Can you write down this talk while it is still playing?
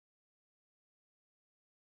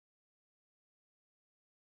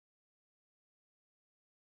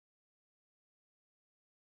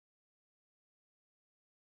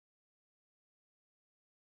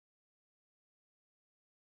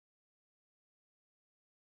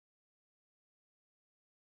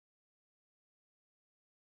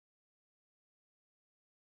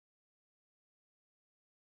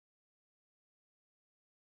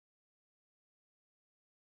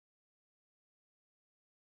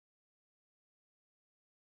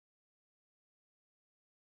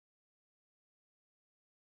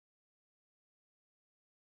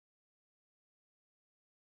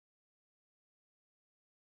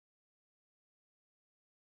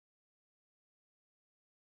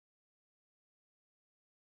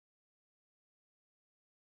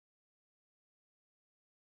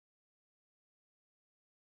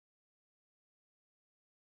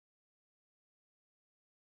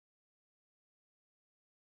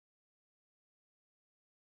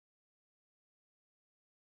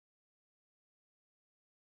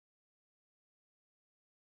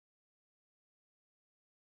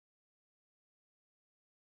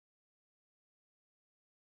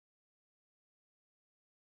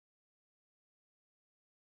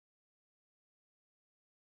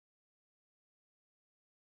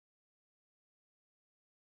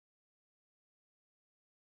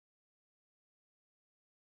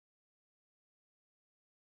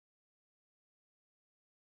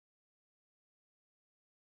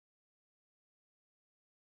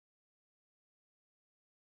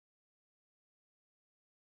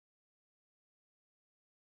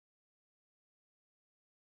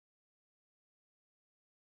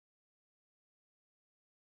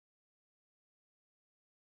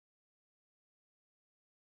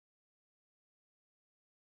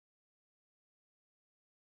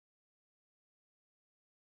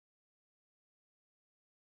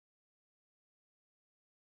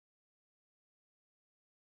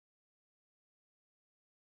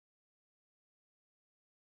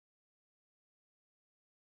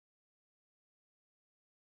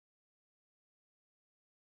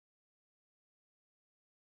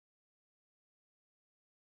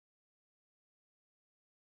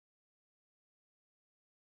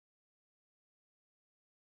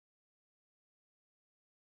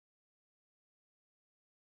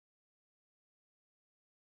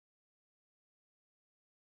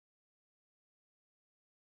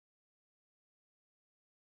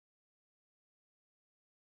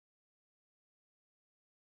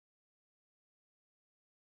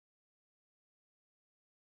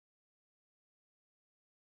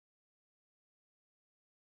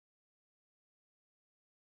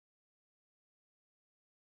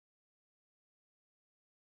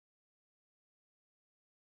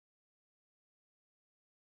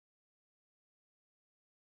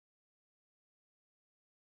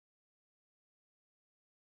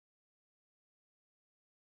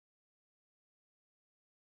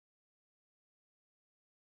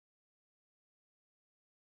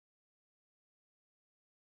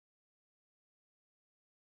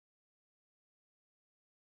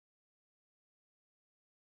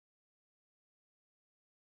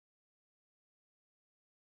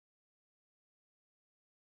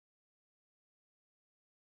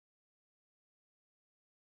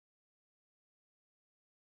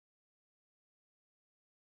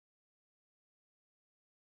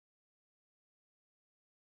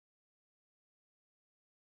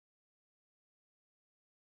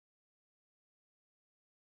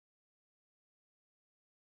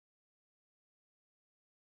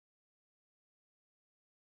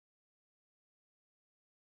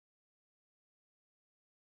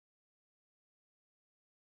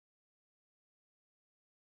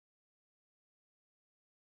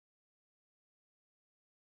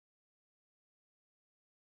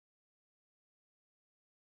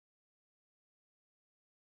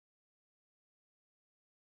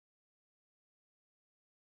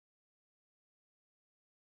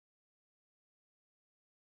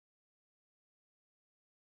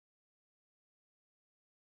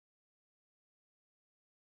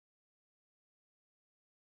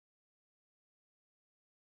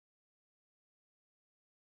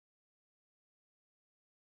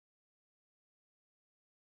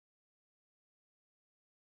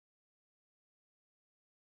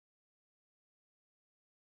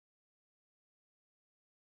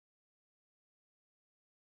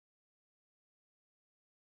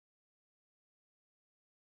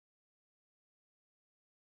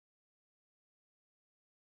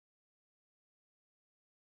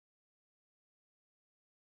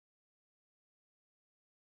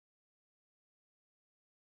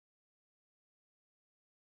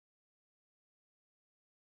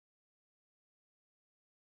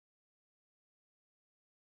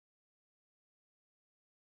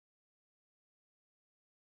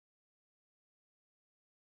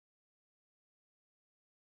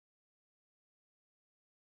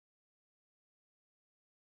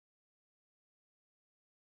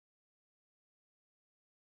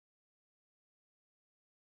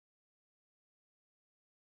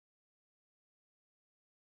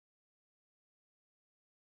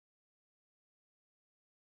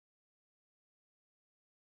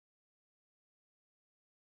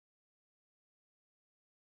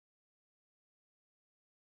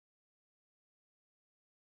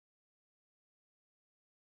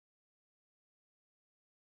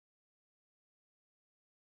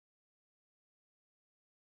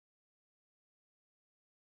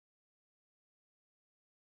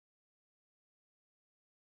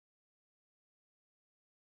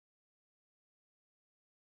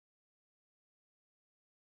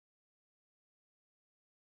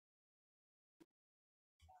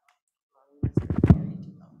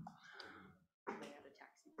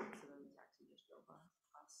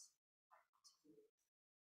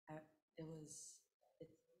It was,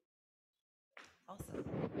 it's also. Looks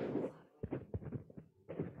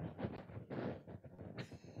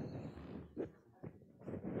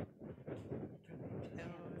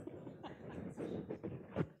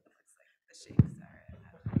like the shakes are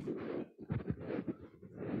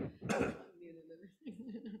muted and everything.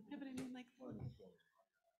 Yeah, but I mean, like,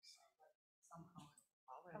 somehow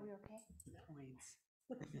Are we okay? points.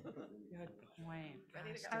 Good point.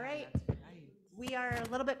 Ready to go. All right. That's right. We are a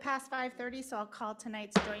little bit past 5:30, so I'll call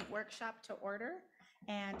tonight's joint workshop to order.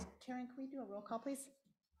 And Karen, can we do a roll call, please?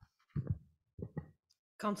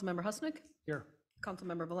 Councilmember Husnick, Here.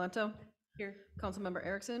 Councilmember Valento, Here. Councilmember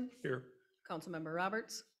Erickson, Here. Councilmember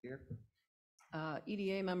Roberts, Here.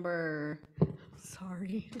 EDA member,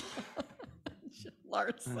 sorry,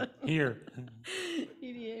 Larson. Here.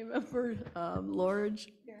 EDA member Lorge,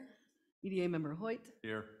 Here. EDA member Hoyt,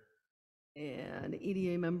 Here. and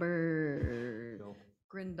EDA member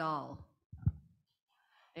Grindal,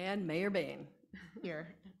 and Mayor Bain.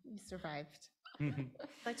 Here, you survived. I'd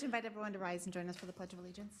like to invite everyone to rise and join us for the Pledge of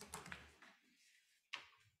Allegiance.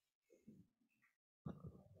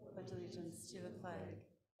 Pledge allegiance to the flag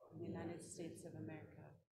of the United States of America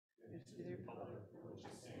and to the republic for which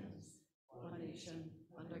it stands, One nation,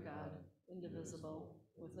 under God, indivisible,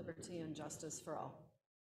 with liberty and justice for all.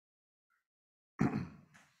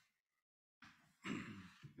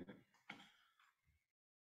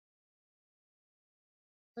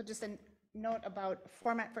 So just a note about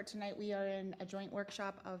format for tonight, we are in a joint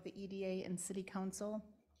workshop of the EDA and City Council.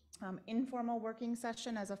 Informal working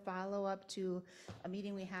session as a follow-up to a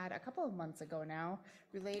meeting we had a couple of months ago now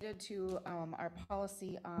related to our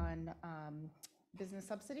policy on business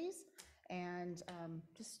subsidies. And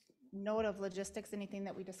just note of logistics, anything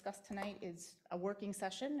that we discussed tonight is a working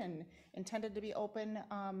session and intended to be open,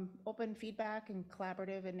 open feedback and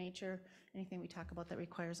collaborative in nature. Anything we talk about that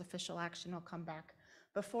requires official action will come back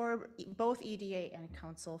before both EDA and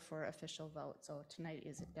Council for official vote. So tonight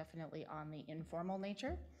is definitely on the informal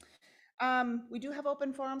nature. We do have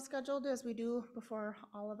open forum scheduled as we do before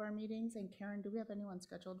all of our meetings. And Karen, do we have anyone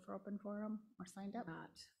scheduled for open forum or signed up? Not,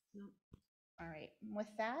 no. All right, with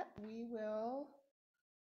that, we will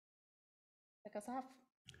kick us off.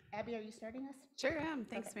 Abby, are you starting us? Sure am.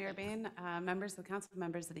 Thanks, Okay, Mayor thanks. Bain. Members of the council,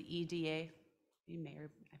 members of the EDA,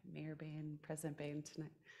 Mayor Bain, President Bain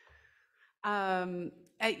tonight.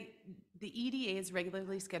 The EDA's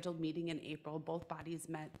regularly scheduled meeting in April, both bodies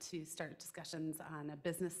met to start discussions on a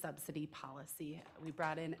business subsidy policy. We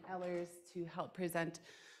brought in Ellers to help present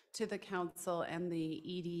to the council and the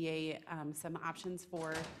EDA some options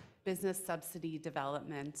for business subsidy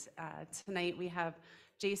development. Tonight we have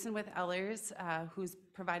Jason with Ellers, who's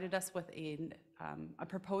provided us with a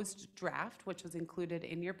proposed draft, which was included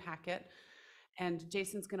in your packet. And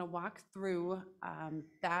Jason's going to walk through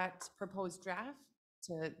that proposed draft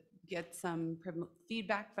to get some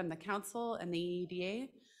feedback from the council and the EDA.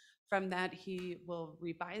 From that, he will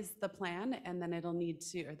revise the plan, and then it'll need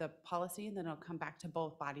to, or the policy, and then it'll come back to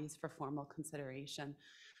both bodies for formal consideration.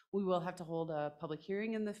 We will have to hold a public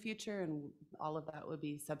hearing in the future, and all of that will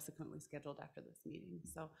be subsequently scheduled after this meeting.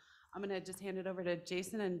 So I'm going to just hand it over to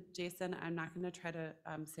Jason, and Jason, I'm not going to try to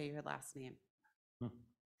say your last name.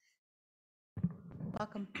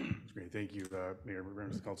 Welcome. That's great. Thank you, Mayor,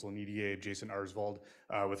 members of the council and EDA. Jason Arsvold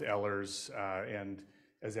with Ellers. And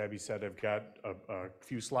as Abby said, I've got a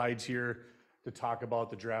few slides here to talk about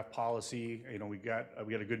the draft policy. You know, we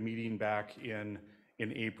had a good meeting back in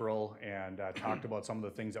April and talked about some of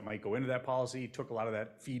the things that might go into that policy. Took a lot of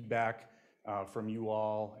that feedback from you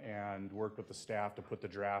all and worked with the staff to put the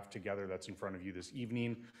draft together that's in front of you this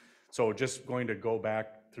evening. So just going to go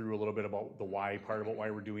back through a little bit about the why part about why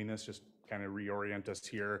we're doing this, just kind of reorient us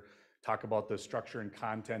here, talk about the structure and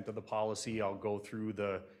content of the policy. I'll go through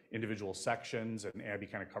the individual sections and Abby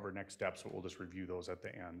kind of covered next steps, but we'll just review those at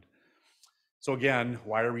the end. So again,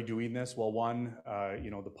 why are we doing this? Well, one, you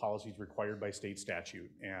know, the policy is required by state statute.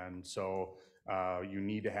 And so you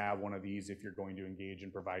need to have one of these if you're going to engage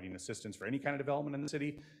in providing assistance for any kind of development in the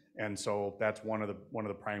city. And so that's one of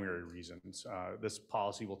the primary reasons. This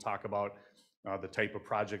policy will talk about the type of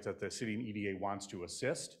project that the city and EDA wants to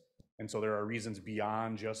assist. And so there are reasons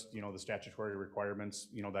beyond just, you know, the statutory requirements,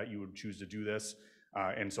 you know, that you would choose to do this.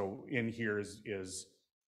 And so in here is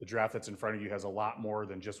the draft that's in front of you has a lot more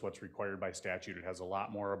than just what's required by statute. It has a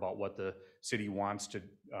lot more about what the city wants to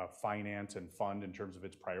finance and fund in terms of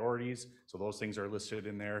its priorities. So those things are listed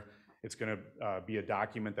in there. It's going to be a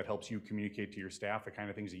document that helps you communicate to your staff the kind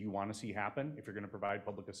of things that you want to see happen if you're going to provide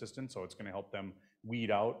public assistance. So it's going to help them weed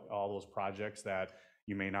out all those projects that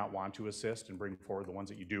you may not want to assist and bring forward the ones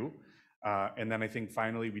that you do. And then I think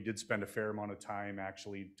finally, we did spend a fair amount of time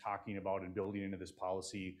actually talking about and building into this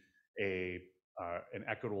policy an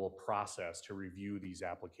equitable process to review these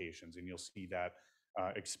applications. And you'll see that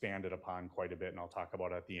expanded upon quite a bit, and I'll talk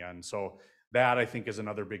about it at the end. So that, I think, is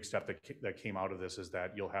another big step that came out of this, is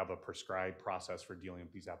that you'll have a prescribed process for dealing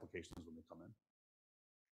with these applications when they come in.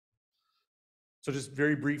 So just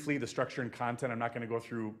very briefly, the structure and content, I'm not going to go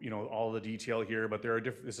through, all the detail here, but there are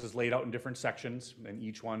this is laid out in different sections, and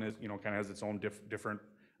each one is, kind of has its own different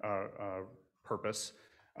purpose.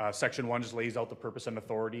 Section 1 just lays out the purpose and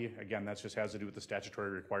authority. Again, that just has to do with the statutory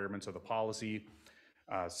requirements of the policy.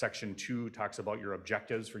 Section 2 talks about your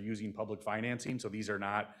objectives for using public financing. So these are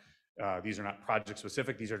not project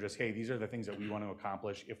specific. These are just, hey, these are the things that we want to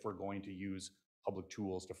accomplish if we're going to use public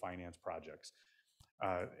tools to finance projects.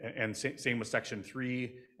 And same with Section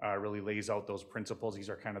 3, really lays out those principles. These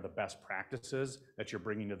are kind of the best practices that you're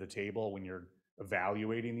bringing to the table when you're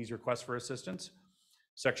evaluating these requests for assistance.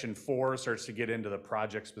 Section 4 starts to get into the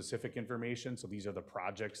project-specific information. So these are the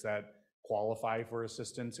projects that qualify for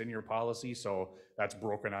assistance in your policy. So that's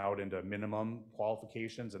broken out into minimum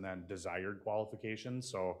qualifications and then desired qualifications.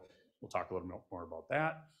 So we'll talk a little bit more about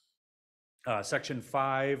that. Section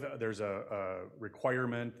 5, there's a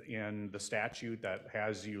requirement in the statute that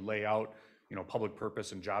has you lay out, public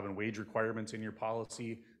purpose and job and wage requirements in your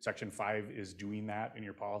policy. Section 5 is doing that in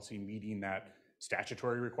your policy, meeting that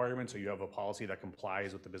statutory requirement. So you have a policy that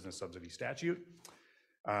complies with the business subsidy statute.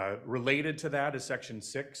 Related to that is Section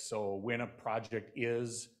 6. So when a project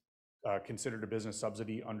is considered a business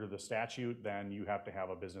subsidy under the statute, then you have to have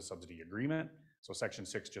a business subsidy agreement. So Section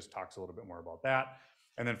 6 just talks a little bit more about that.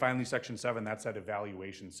 And then finally, Section 7, that's that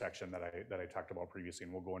evaluation section that I talked about previously,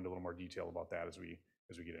 and we'll go into a little more detail about that as we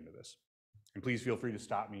get into this. And please feel free to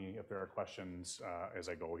stop me if there are questions as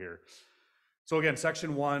I go here. So again,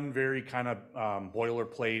 Section 1, very kind of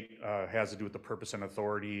boilerplate, has to do with the purpose and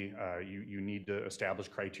authority. You need to establish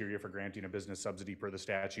criteria for granting a business subsidy per the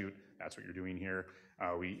statute. That's what you're doing here.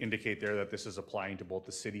 We indicate there that this is applying to both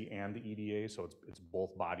the city and the EDA, so it's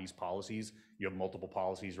both bodies' policies. You have multiple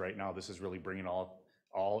policies right now. This is really bringing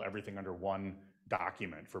everything under one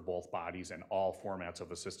document for both bodies and all formats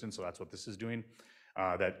of assistance. So that's what this is doing.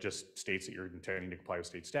 That just states that you're intending to comply with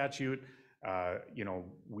state statute.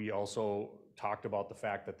 We also talked about the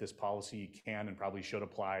fact that this policy can and probably should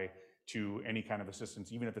apply to any kind of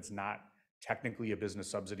assistance, even if it's not technically a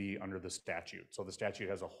business subsidy under the statute. So the statute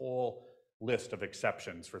has a whole list of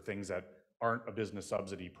exceptions for things that aren't a business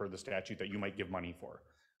subsidy per the statute that you might give money for.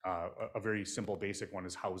 A very simple, basic one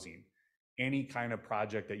is housing. Any kind of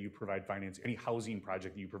project that you provide any housing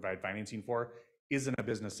project that you provide financing for isn't a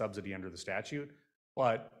business subsidy under the statute,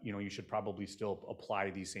 but you should probably still apply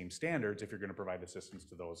these same standards if you're going to provide assistance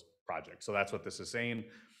to those projects. So that's what this is saying.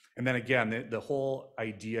 And then again, the whole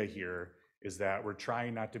idea here is that we're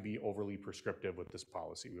trying not to be overly prescriptive with this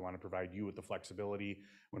policy. We want to provide you with the flexibility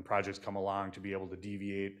when projects come along to be able to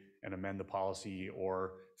deviate and amend the policy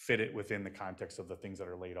or fit it within the context of the things that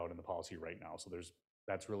are laid out in the policy right now. So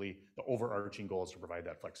that's really the overarching goal, is to provide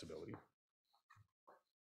that flexibility.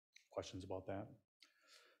 Questions about that?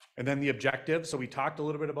 And then the objectives. So we talked a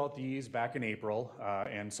little bit about these back in April,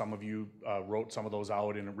 and some of you wrote some of those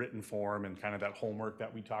out in a written form and kind of that homework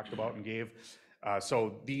that we talked about and gave.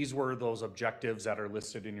 So these were those objectives that are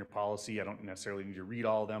listed in your policy. I don't necessarily need to read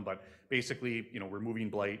all of them, but basically, removing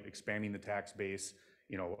blight, expanding the tax base,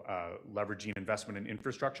 leveraging investment in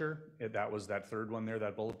infrastructure. That was that third one there,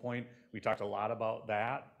 that bullet point. We talked a lot about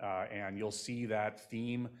that, and you'll see that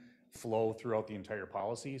theme flow throughout the entire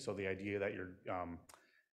policy. So the idea that you're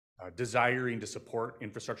desiring to support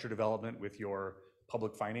infrastructure development with your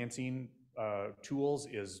public financing tools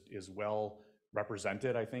is well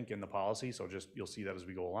represented, I think, in the policy. So you'll see that as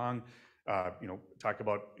we go along. Talk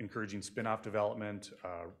about encouraging spin-off development,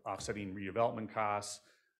 offsetting redevelopment costs,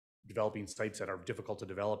 developing sites that are difficult to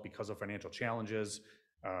develop because of financial challenges,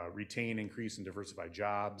 retain, increase, and diversify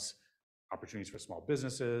jobs, opportunities for small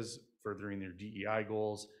businesses, furthering their DEI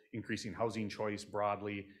goals, increasing housing choice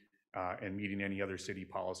broadly, and meeting any other city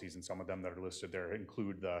policies. And some of them that are listed there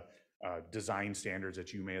include the design standards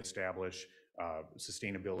that you may establish,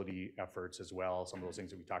 sustainability efforts as well. Some of those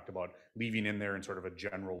things that we talked about, leaving in there in sort of a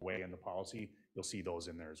general way in the policy, you'll see those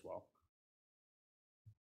in there as well.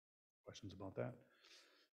 Questions about that?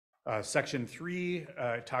 Section 3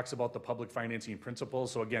 talks about the public financing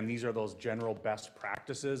principles. So again, these are those general best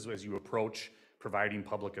practices as you approach providing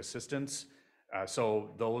public assistance.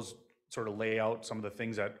 So those sort of lay out some of the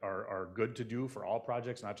things that are good to do for all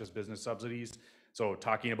projects, not just business subsidies. So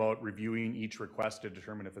talking about reviewing each request to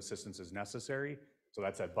determine if assistance is necessary. So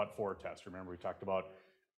that's that but-for test. Remember, we talked about,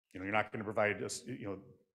 you're not going to provide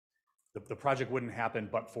the project wouldn't happen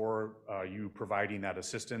but for you providing that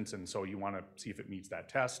assistance, and so you want to see if it meets that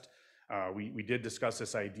test. We did discuss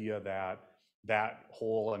this idea that that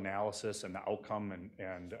whole analysis and the outcome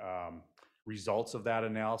and results of that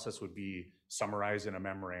analysis would be summarized in a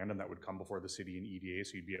memorandum that would come before the city and EDA,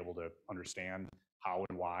 so you'd be able to understand how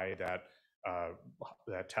and why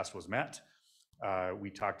that test was met. We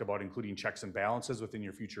talked about including checks and balances within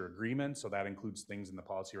your future agreement, so that includes things in the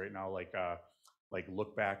policy right now like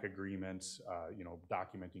look-back agreements,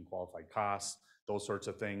 documenting qualified costs, those sorts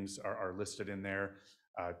of things are listed in there.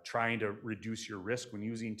 Trying to reduce your risk when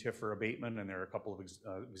using TIF for abatement, and there are a couple of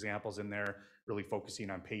examples in there, really focusing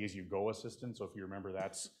on pay-as-you-go assistance. So if you remember,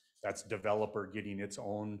 that's developer getting its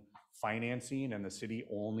own financing and the city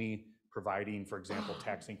only providing, for example,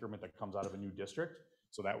 tax increment that comes out of a new district.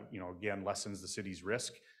 So that, again, lessens the city's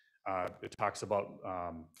risk. It talks about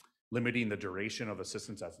limiting the duration of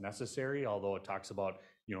assistance that's necessary, although it talks about,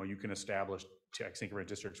 you can establish tax increment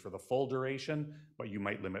districts for the full duration, but you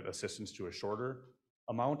might limit assistance to a shorter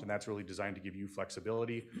amount, and that's really designed to give you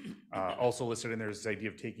flexibility. Also listed in there is this idea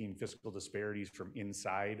of taking fiscal disparities from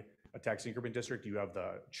inside a tax increment district. You have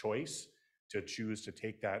the choice to choose to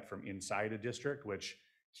take that from inside a district, which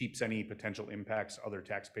keeps any potential impacts other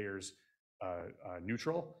taxpayers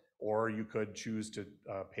neutral, or you could choose to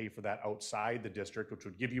pay for that outside the district, which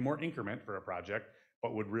would give you more increment for a project,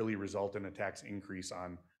 but would really result in a tax increase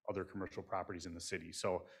on other commercial properties in the city.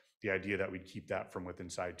 So the idea that we'd keep that from within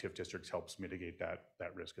inside TIF districts helps mitigate that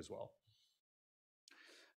risk as well.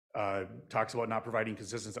 Talks about not providing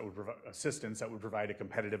assistance that would provide a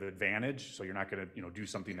competitive advantage. So you're not going to do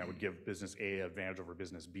something that would give business A an advantage over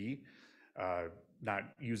business B. Not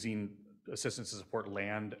using assistance to support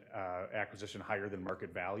land acquisition higher than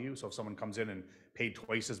market value. So if someone comes in and paid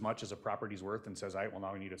twice as much as a property's worth and says, well,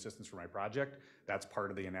 now I need assistance for my project, that's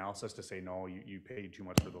part of the analysis to say, no, you paid too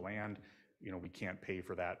much for the land. We can't pay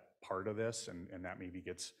for that part of this, and that maybe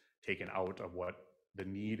gets taken out of what the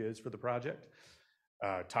need is for the project.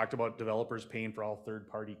 Talked about developers paying for all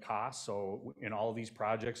third-party costs. So in all of these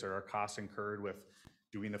projects, there are costs incurred with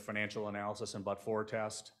doing the financial analysis and but-for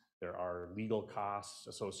test. There are legal costs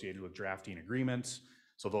associated with drafting agreements.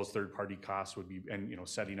 So those third-party costs would be, and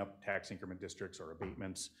setting up tax increment districts or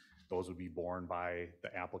abatements, those would be borne by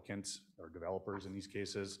the applicants or developers in these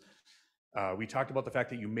cases. We talked about the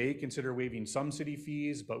fact that you may consider waiving some city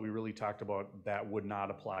fees, but we really talked about that would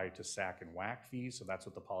not apply to SAC and WAC fees. So that's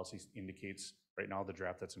what the policy indicates right now, the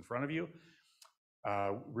draft that's in front of you.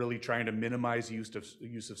 Really trying to minimize use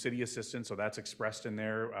of city assistance. So that's expressed in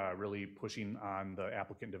there, really pushing on the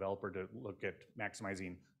applicant developer to look at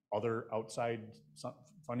maximizing other outside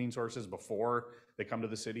funding sources before they come to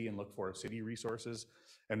the city and look for city resources.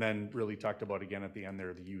 And then really talked about, again, at the end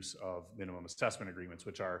there, the use of minimum assessment agreements,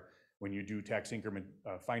 which are when you do tax increment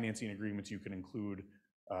financing agreements, you can include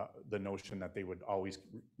the notion that they would always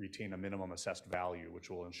retain a minimum assessed value, which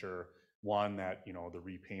will ensure, one, that the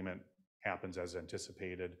repayment happens as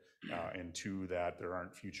anticipated, and two, that there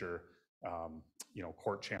aren't future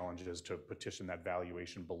court challenges to petition that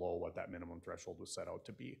valuation below what that minimum threshold was set out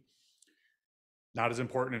to be. Not as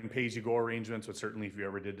important in pay-as-you-go arrangements, but certainly if you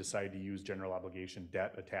ever did decide to use general obligation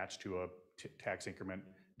debt attached to a tax increment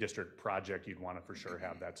district project, you'd want to for sure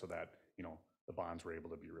have that so that the bonds were able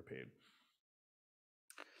to be repaid.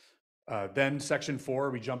 Then section 4,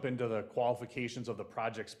 we jump into the qualifications of the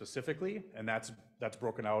project specifically, and that's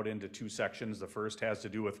broken out into two sections. The first has to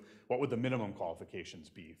do with what would the minimum qualifications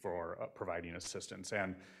be for providing assistance,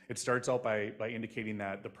 and it starts out by indicating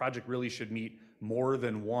that the project really should meet more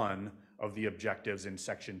than one of the objectives in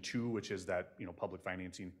section 2, which is that public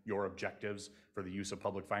financing, your objectives for the use of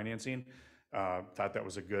public financing. Thought that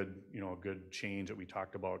was a good change that we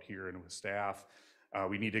talked about here and with staff.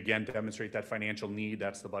 We need to, again, demonstrate that financial need.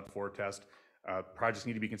 That's the but-for test. Projects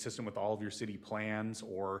need to be consistent with all of your city plans,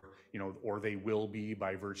 or they will be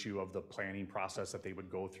by virtue of the planning process that they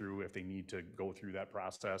would go through if they need to go through that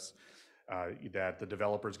process. That the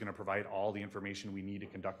developer is going to provide all the information we need to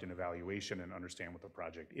conduct an evaluation and understand what the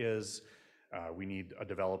project is. We need a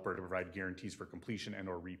developer to provide guarantees for completion and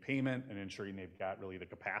or repayment, and ensuring they've got really the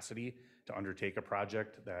capacity to undertake a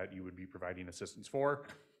project that you would be providing assistance for.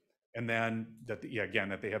 And then that, again,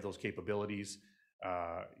 that they have those capabilities,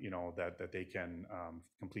 that they can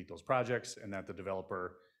complete those projects, and that the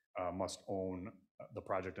developer must own the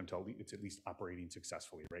project until it's at least operating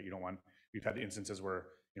successfully, right? We've had instances where,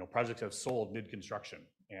 projects have sold mid-construction,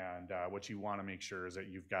 and what you want to make sure is that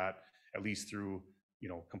you've got, at least through,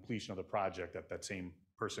 completion of the project, that same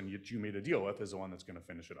person you made a deal with is the one that's going to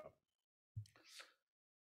finish it up.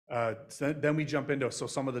 So then we jump into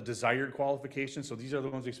some of the desired qualifications. So these are the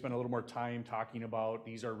ones we spend a little more time talking about.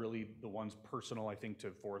 These are really the ones personal, I think,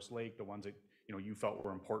 to Forest Lake, the ones that you felt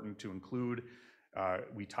were important to include.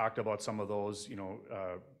 We talked about some of those,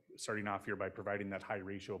 starting off here by providing that high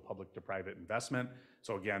ratio of public to private investment.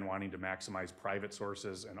 So again, wanting to maximize private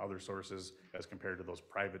sources and other sources as compared to those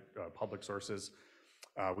private public sources.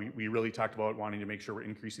 We really talked about wanting to make sure we're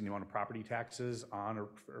increasing the amount of property taxes on a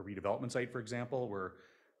redevelopment site, for example.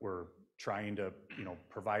 We're trying to,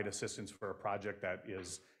 provide assistance for a project that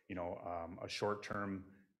is, a short-term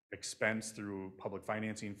expense through public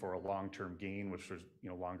financing for a long-term gain, which is,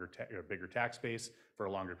 bigger tax base for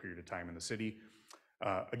a longer period of time in the city.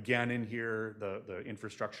 Again, in here, the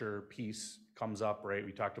infrastructure piece comes up, right?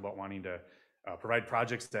 We talked about wanting to provide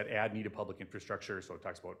projects that add needed public infrastructure. So it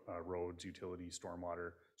talks about roads, utilities,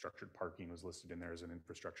 stormwater, structured parking was listed in there as an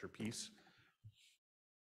infrastructure piece.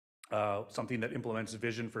 Something that implements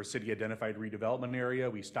vision for a city identified redevelopment area.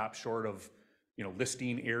 We stopped short of,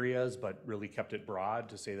 listing areas, but really kept it broad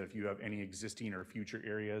to say that if you have any existing or future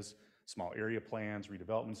areas, small area plans,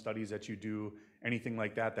 redevelopment studies that you do, anything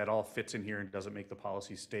like that, that all fits in here and doesn't make the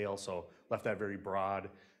policy stale. So left that very broad.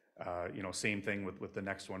 Same thing with the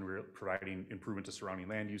next one, we're providing improvement to surrounding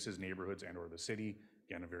land uses, neighborhoods, and or the city.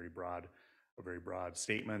 Again, a very broad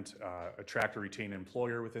statement. Attract or retain an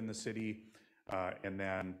employer within the city. And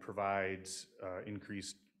then provides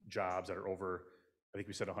increased jobs that are over, I think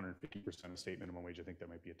we said 150% of state minimum wage. I think that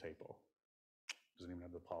might be a typo. Doesn't even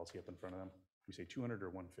have the policy up in front of them. We say 200 or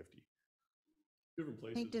 150. Different I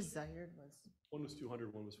places. think desired was, One was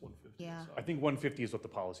 200, one was 150. Yeah. I think 150 is what the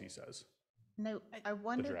policy says. no, I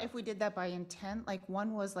wondered draft. if we did that by intent, like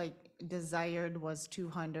one was like desired was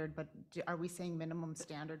 200, but are we saying minimum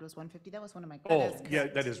standard was 150? That was one of my. Oh, yeah,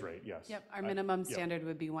 that is right, yes. Yep, our minimum standard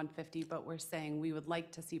would be 150, but we're saying we would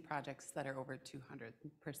like to see projects that are over 200%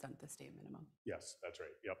 the state minimum. Yes, that's right.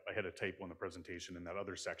 Yep, I had a typo in the presentation in that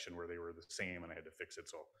other section where they were the same and I had to fix it.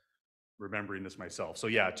 So remembering this myself. So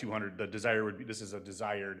yeah, 200, the desire would be, this is a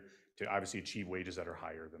desired to obviously achieve wages that are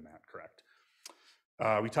higher than that, correct?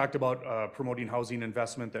 We talked about promoting housing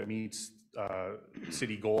investment that meets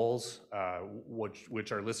city goals,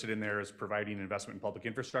 which are listed in there as providing investment in public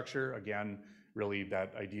infrastructure. Again, really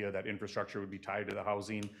that idea that infrastructure would be tied to the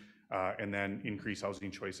housing, and then increase housing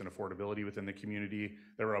choice and affordability within the community.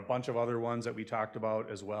 There were a bunch of other ones that we talked about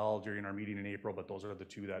as well during our meeting in April, but those are the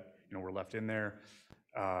two that were left in there.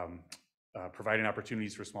 Providing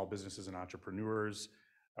opportunities for small businesses and entrepreneurs,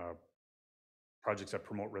 projects that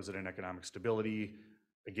promote resident economic stability.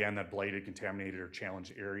 Again, that blighted, contaminated, or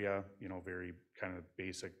challenged area, very kind of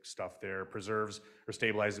basic stuff there. Preserves or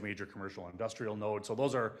stabilizes a major commercial and industrial node. So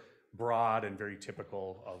those are broad and very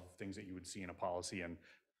typical of things that you would see in a policy and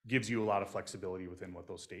gives you a lot of flexibility within what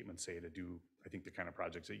those statements say to do, I think, the kind of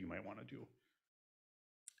projects that you might want to do.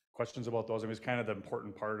 Questions about those? I mean, it's kind of the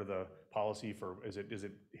important part of the policy for, is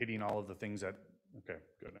it hitting all of the things that, okay,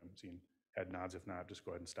 good, I'm seeing head nods. If not, just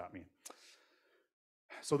go ahead and stop me.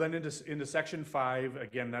 So then into section 5,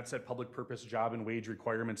 again, that's that public purpose job and wage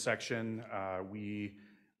requirement section. We,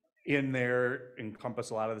 in there,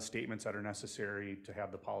 encompass a lot of the statements that are necessary to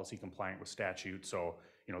have the policy compliant with statute. So,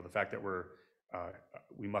 the fact that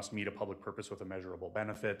we must meet a public purpose with a measurable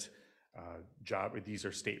benefit. These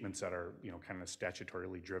are statements that are, kind of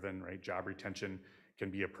statutorily driven, right? Job retention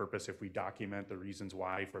can be a purpose if we document the reasons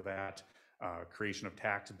why for that. Creation of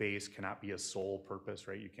tax base cannot be a sole purpose,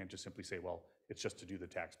 right? You can't just simply say, well, it's just to do the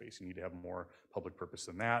tax base. You need to have more public purpose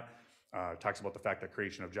than that. Talks about the fact that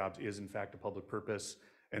creation of jobs is in fact a public purpose.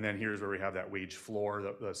 And then here's where we have that wage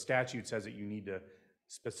floor. The statute says that you need to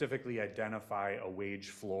specifically identify a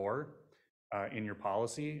wage floor in your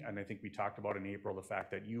policy. And I think we talked about in April the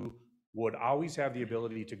fact that you would always have the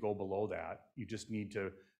ability to go below that. You just need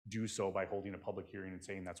to do so by holding a public hearing and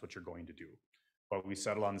saying that's what you're going to do. But we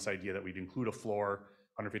settled on this idea that we'd include a floor,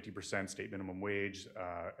 150% state minimum wage,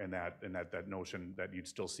 and that notion that you'd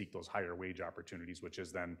still seek those higher wage opportunities, which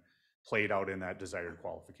is then played out in that desired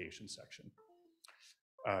qualification section.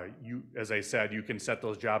 As I said, you can set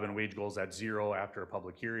those job and wage goals at 0 after a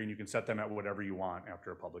public hearing. You can set them at whatever you want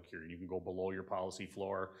after a public hearing. You can go below your policy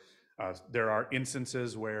floor. There are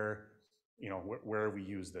instances where, where we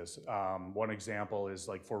use this. One example is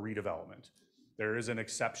like for redevelopment. There is an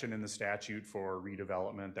exception in the statute for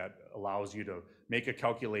redevelopment that allows you to make a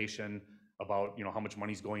calculation about, how much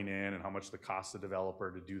money's going in and how much the cost the developer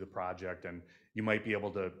to do the project. And you might be able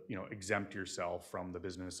to, exempt yourself from the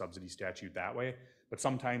business subsidy statute that way. But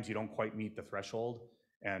sometimes you don't quite meet the threshold.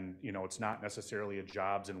 And, it's not necessarily a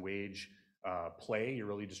jobs and wage play. You're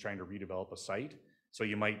really just trying to redevelop a site. So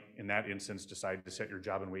you might, in that instance, decide to set your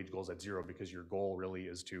job and wage goals at 0 because your goal really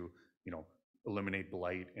is to, eliminate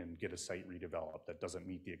blight and get a site redeveloped that doesn't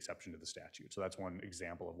meet the exception to the statute. So that's one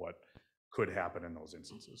example of what could happen in those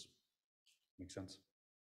instances. Make sense?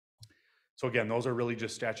 So again, those are really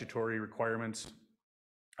just statutory requirements.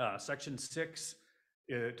 Section 6,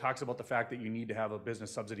 it talks about the fact that you need to have a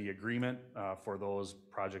business subsidy agreement for those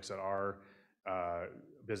projects that are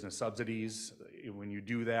business subsidies. When you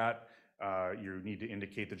do that, you need to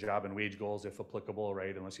indicate the job and wage goals if applicable,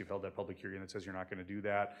 right? Unless you've held that public hearing that says you're not going to do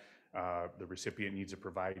that. The recipient needs to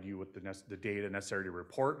provide you with the data necessary to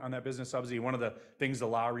report on that business subsidy. One of the things the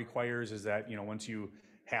law requires is that, once you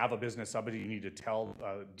have a business subsidy, you need to tell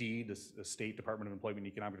the State Department of Employment and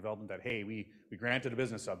Economic Development that, hey, we granted a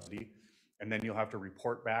business subsidy, and then you'll have to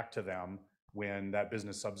report back to them when that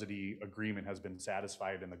business subsidy agreement has been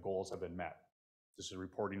satisfied and the goals have been met. This is a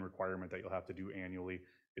reporting requirement that you'll have to do annually.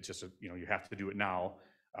 It's just, you have to do it now,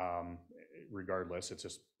 regardless.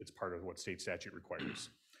 It's part of what state statute requires.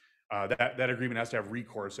 That agreement has to have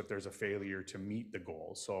recourse if there's a failure to meet the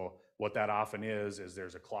goals. So what that often is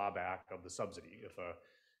there's a clawback of the subsidy.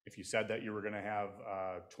 If you said that you were going to have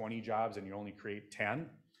 20 jobs and you only create 10,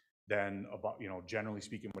 then generally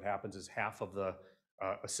speaking, what happens is half of the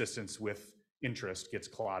assistance with interest gets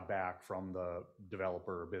clawed back from the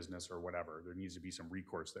developer or business or whatever. There needs to be some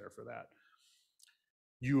recourse there for that.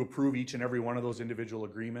 You approve each and every one of those individual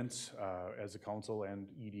agreements as a council and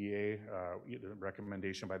EDA, the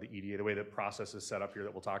recommendation by the EDA. The way the process is set up here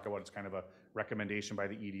that we'll talk about, it's kind of a recommendation by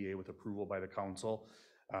the EDA with approval by the council.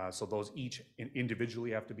 So those each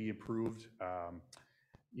individually have to be approved.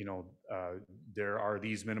 There are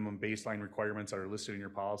these minimum baseline requirements that are listed in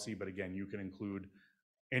your policy, but again, you can include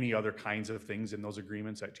any other kinds of things in those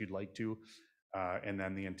agreements that you'd like to. And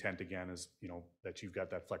then the intent again is, that you've got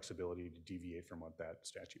that flexibility to deviate from what that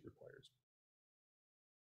statute requires.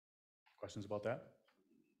 Questions about that?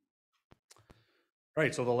 All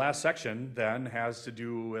right, so the last section then has to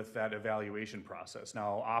do with that evaluation process.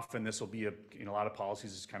 Now, often this will be in a lot of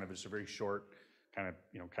policies, it's kind of just a very short, kind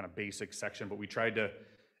of basic section, but we tried to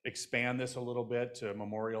expand this a little bit to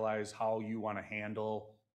memorialize how you want to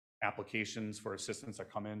handle applications for assistance that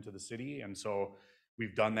come into the city. And so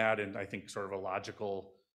we've done that in, I think, sort of a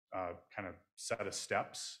logical kind of set of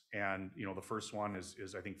steps. And, the first one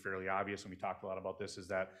is I think fairly obvious, and we talked a lot about this, is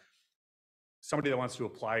that somebody that wants to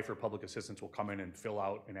apply for public assistance will come in and fill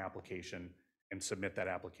out an application and submit that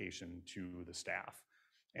application to the staff.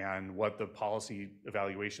 And what the policy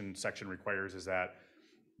evaluation section requires is that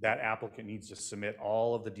applicant needs to submit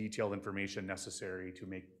all of the detailed information necessary to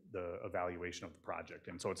make the evaluation of the project.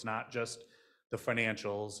 And so it's not just the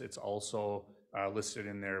financials, it's also listed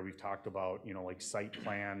in there. We've talked about, like site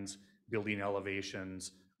plans, building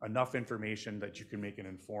elevations, enough information that you can make an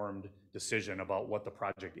informed decision about what the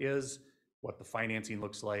project is, what the financing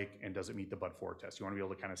looks like, and does it meet the but-for test. You want to be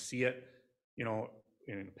able to kind of see it,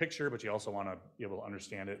 in a picture, but you also want to be able to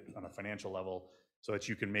understand it on a financial level so that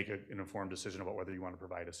you can make an informed decision about whether you want to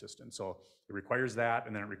provide assistance. So it requires that,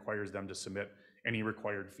 and then it requires them to submit any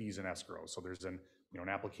required fees and escrow. So there's an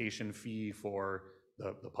application fee for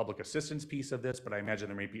the public assistance piece of this, but I imagine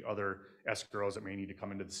there may be other escrows that may need to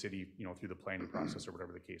come into the city, through the planning process or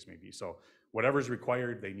whatever the case may be. So whatever's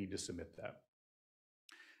required, they need to submit that.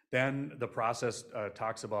 Then the process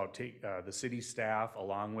talks about the city staff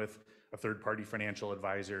along with a third-party financial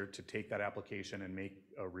advisor to take that application and make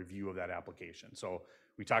a review of that application. So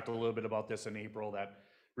we talked a little bit about this in April. That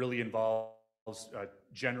really involves,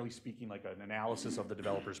 generally speaking, like an analysis of the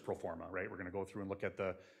developer's pro forma, right? We're going to go through and look at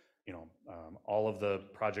the, all of the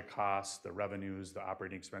project costs, the revenues, the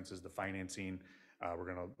operating expenses, the financing.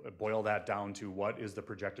 We're going to boil that down to what is the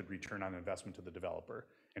projected return on investment to the developer.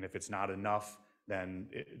 And if it's not enough, then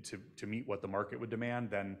to meet what the market would demand,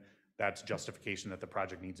 then that's justification that the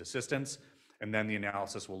project needs assistance. And then the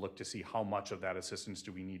analysis will look to see how much of that assistance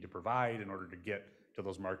do we need to provide in order to get to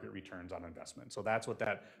those market returns on investment. So that's what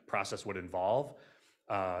that process would involve.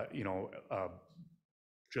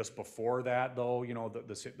 Just before that, though,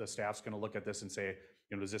 the staff's going to look at this and say,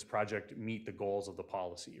 does this project meet the goals of the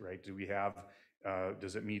policy, right? Do we have,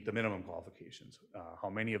 does it meet the minimum qualifications? How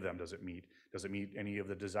many of them does it meet? Does it meet any of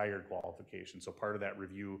the desired qualifications? So part of that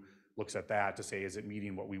review looks at that to say, is it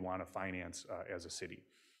meeting what we want to finance as a city?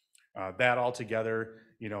 That altogether,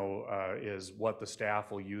 is what the staff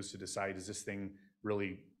will use to decide, does this thing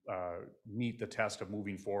really meet the test of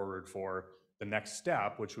moving forward for the next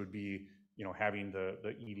step, which would be, having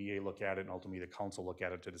the EDA look at it and ultimately the council look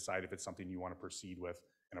at it to decide if it's something you want to proceed with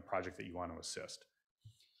in a project that you want to assist.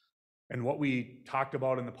 And what we talked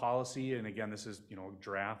about in the policy, and again, this is,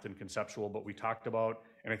 draft and conceptual, but we talked about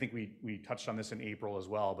and I think we touched on this in April as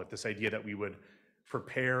well, but this idea that we would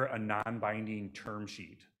prepare a non-binding term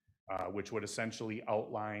sheet, which would essentially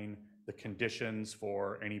outline the conditions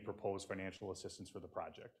for any proposed financial assistance for the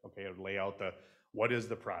project. Okay, it would lay out what is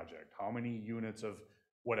the project, how many units of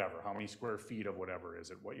whatever, how many square feet of whatever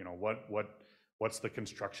is it, what's the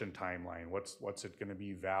construction timeline, what's it going to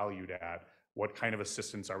be valued at, what kind of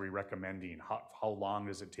assistance are we recommending, how long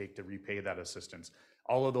does it take to repay that assistance.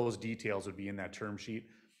 All of those details would be in that term sheet.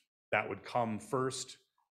 That would come first,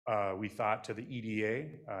 we thought, to the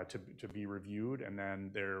EDA to be reviewed, and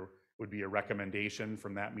then there would be a recommendation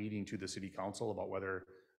from that meeting to the city council about whether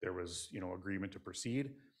there was, agreement to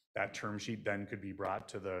proceed. That term sheet then could be brought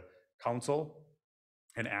to the council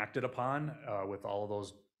and acted upon with all of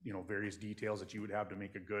those, various details that you would have to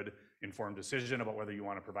make a good informed decision about whether you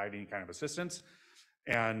want to provide any kind of assistance.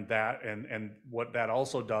 And what that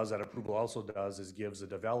also does, that approval also does, is gives the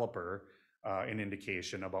developer an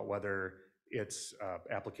indication about whether its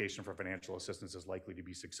application for financial assistance is likely to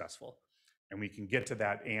be successful. And we can get to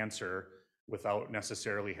that answer without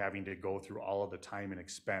necessarily having to go through all of the time and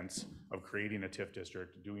expense of creating a TIF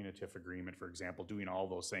district, doing a TIF agreement, for example, doing all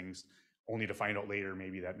those things, only to find out later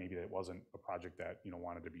maybe that wasn't a project that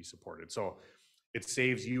wanted to be supported. So it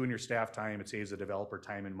saves you and your staff time, it saves the developer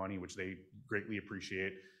time and money, which they greatly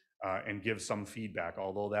appreciate, and gives some feedback.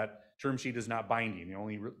 Although that term sheet is not binding, the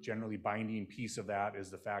only generally binding piece of that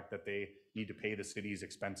is the fact that they need to pay the city's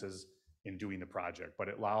expenses in doing the project. But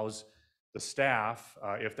it allows the staff,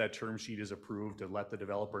 if that term sheet is approved, to let the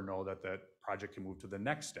developer know that that project can move to the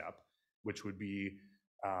next step, which would be,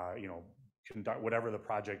 conduct whatever the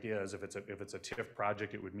project is. If it's a TIF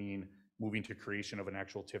project, it would mean moving to creation of an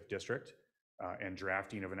actual TIF district and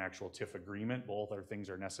drafting of an actual TIF agreement. Both are things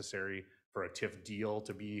are necessary for a TIF deal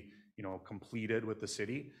to be, completed with the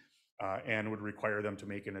city, and would require them to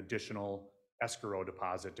make an additional escrow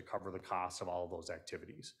deposit to cover the costs of all of those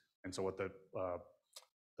activities. And so what the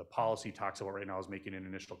policy talks about right now is making an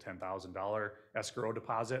initial $10,000 escrow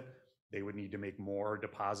deposit. They would need to make more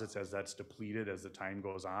deposits as that's depleted as the time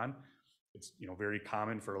goes on. It's very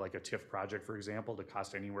common for like a TIF project, for example, to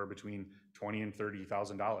cost anywhere between $20,000 and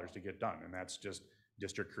 $30,000 to get done, and that's just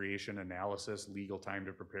district creation, analysis, legal time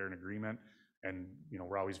to prepare an agreement, and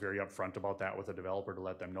we're always very upfront about that with the developer to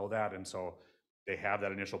let them know that, and so they have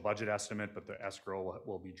that initial budget estimate, but the escrow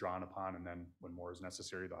will be drawn upon, and then when more is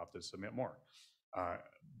necessary, they'll have to submit more,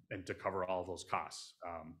 and to cover all of those costs.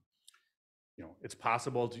 It's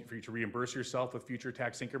possible for you to reimburse yourself with future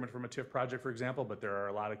tax increment from a TIF project, for example, but there are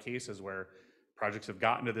a lot of cases where projects have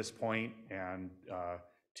gotten to this point and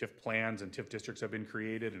TIF plans and TIF districts have been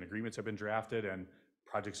created and agreements have been drafted and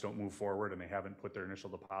projects don't move forward and they haven't put their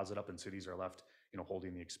initial deposit up and cities are left,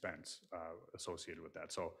 holding the expense associated with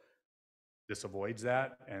that. So this avoids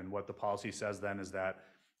that. And what the policy says then is that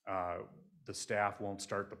the staff won't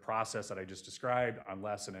start the process that I just described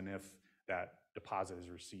unless and if that deposit is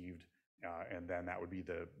received. And then that would be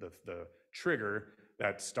the trigger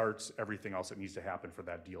that starts everything else that needs to happen for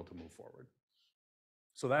that deal to move forward.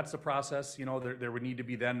 So that's the process. There would need to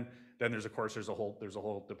be then there's of course there's a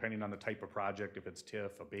whole depending on the type of project, if it's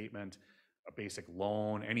TIF, abatement, a basic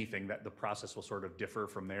loan, anything, that the process will sort of differ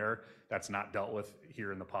from there. That's not dealt with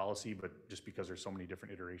here in the policy, but just because there's so many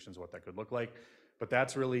different iterations of what that could look like. But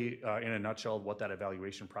that's really in a nutshell what that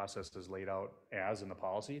evaluation process is laid out as in the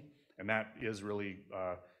policy, and that is really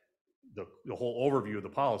the whole overview of the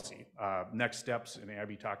policy. Next steps, and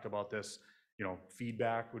Abby talked about this,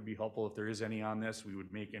 feedback would be helpful if there is any on this. We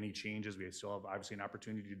would make any changes. We still have obviously an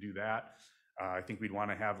opportunity to do that. I think we'd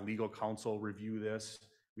want to have legal counsel review this.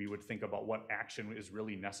 We would think about what action is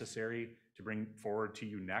really necessary to bring forward to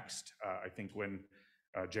you next. I think when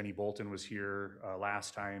Jenny Bolton was here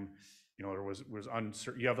last time, there was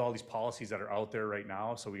uncertain. You have all these policies that are out there right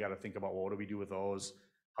now, so we got to think about, well, what do we do with those?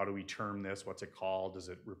 How do we term this? What's it called? Does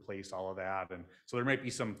it replace all of that? And so there might be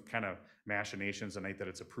some kind of machinations the night that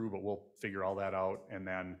it's approved, but we'll figure all that out and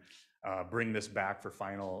then bring this back for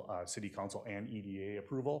final city council and EDA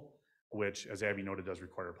approval, which, as Abby noted, does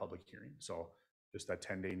require a public hearing. So just that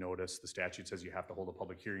 10-day notice. The statute says you have to hold a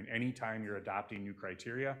public hearing anytime you're adopting new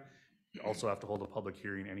criteria. You also have to hold a public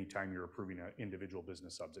hearing anytime you're approving an individual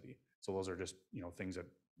business subsidy. So those are just things that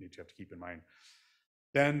you have to keep in mind.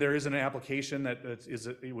 Then there is an application that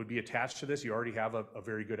it would be attached to this. You already have a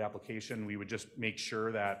very good application. We would just make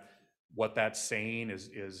sure that what that's saying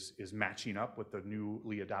is matching up with the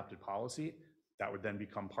newly adopted policy. That would then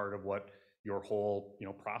become part of what your whole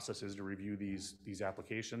process is to review these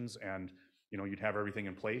applications, and you'd have everything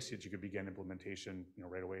in place that you could begin implementation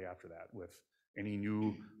right away after that with any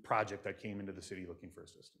new project that came into the city looking for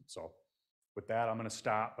assistance. So with that, I'm going to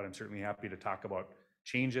stop, but I'm certainly happy to talk about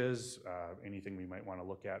changes, anything we might want to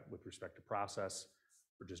look at with respect to process,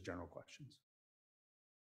 or just general questions.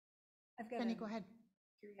 I've got Penny, a go ahead.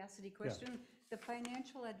 curiosity question. The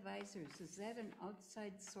financial advisors, is that an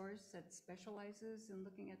outside source that specializes in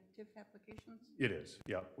looking at TIF applications? It is,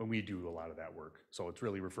 yeah, when we do a lot of that work. So it's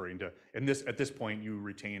really referring to, and this, at this point, you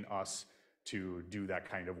retain us to do that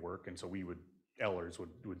kind of work, and so we would, Ellers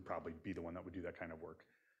would probably be the one that would do that kind of work.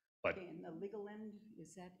 But Okay, and the legal end,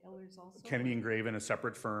 is that Ellers also? Kennedy and Graven, a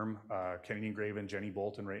separate firm, Kennedy and Graven, Jenny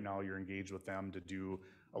Bolton, right now, you're engaged with them to do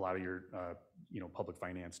a lot of your, public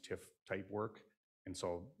finance TIF type work. And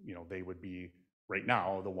so, they would be right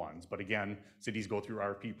now the ones, but again, cities go through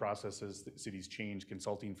RFP processes, cities change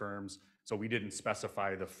consulting firms. So we didn't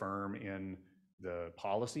specify the firm in the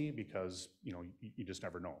policy because, you just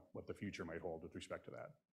never know what the future might hold with respect to that.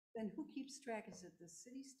 Then who keeps track? Is it the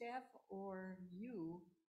city staff or you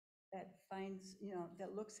that finds,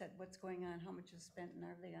 that looks at what's going on, how much is spent, and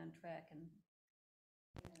are they on track, and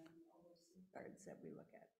all those cards that we look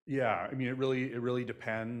at? Yeah, I mean, it really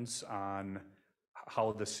depends on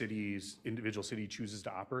how the individual city chooses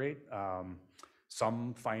to operate.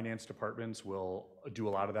 Some finance departments will do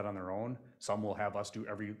a lot of that on their own. Some will have us do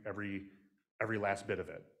every last bit of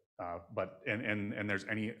it. But there's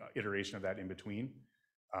any iteration of that in between.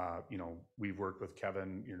 We've worked with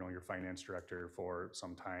Kevin, your finance director, for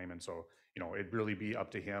some time, and so it'd really be up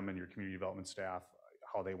to him and your community development staff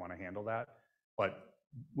how they want to handle that. But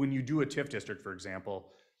when you do a TIF district, for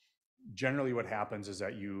example, generally what happens is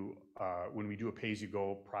that when we do a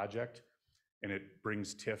pay-as-you-go project and it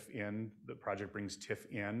brings TIF in, the project brings TIF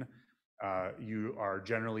in, you are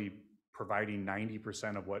generally providing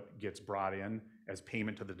 90% of what gets brought in as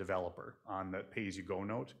payment to the developer on the pay-as-you-go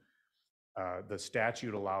note. The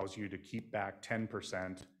statute allows you to keep back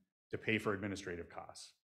 10% to pay for administrative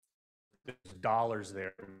costs. There's dollars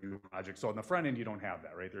there for new projects. So on the front end, you don't have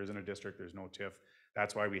that, right? There isn't a district, there's no TIF.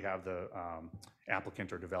 That's why we have the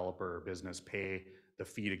applicant or developer or business pay the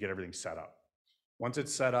fee to get everything set up. Once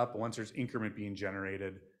it's set up, once there's increment being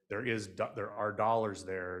generated, there are dollars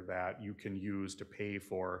there that you can use to pay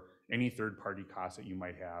for any third-party costs that you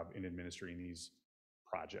might have in administering these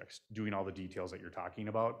projects, doing all the details that you're talking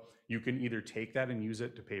about. You can either take that and use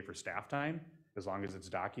it to pay for staff time, as long as it's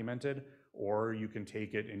documented, or you can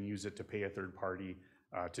take it and use it to pay a third party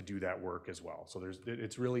to do that work as well. So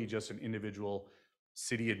it's really just an individual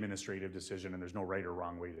city administrative decision, and there's no right or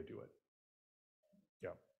wrong way to do it.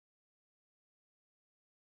 Yeah.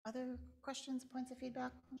 Other questions, points of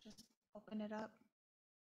feedback? Just open it up.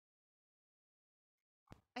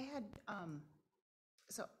 I had, I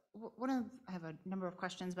have a number of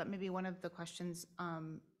questions, but maybe one of the questions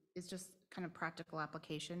is just kind of practical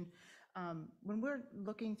application. When we're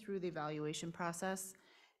looking through the evaluation process,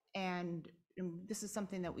 and this is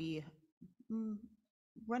something that we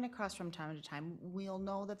run across from time to time, we'll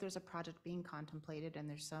know that there's a project being contemplated and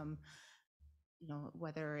there's some,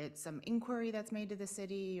 whether it's some inquiry that's made to the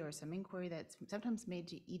city or some inquiry that's sometimes made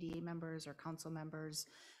to EDA members or council members,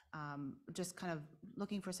 just kind of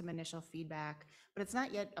looking for some initial feedback, but it's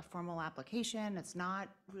not yet a formal application. It's not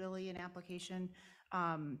really an application.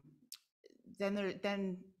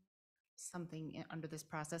 Then something under this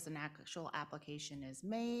process, an actual application is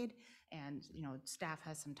made, and staff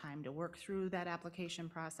has some time to work through that application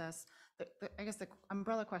process. I guess the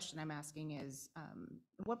umbrella question I'm asking is,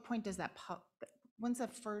 at what point does when's the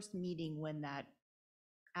first meeting when that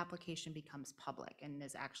application becomes public and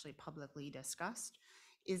is actually publicly discussed?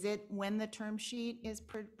 Is it when the term sheet is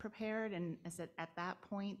prepared, and is it at that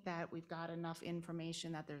point that we've got enough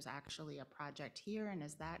information that there's actually a project here, and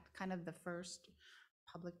is that kind of the first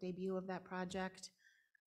public debut of that project?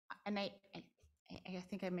 And I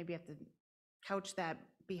think I maybe have to couch that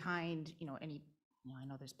behind, I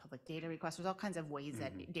know there's public data requests, there's all kinds of ways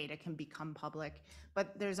that data can become public,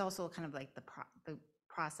 but there's also kind of like the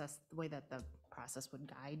process, the way that the process would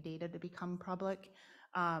guide data to become public.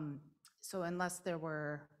 So unless there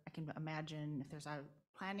were, I can imagine if there's a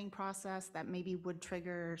planning process that maybe would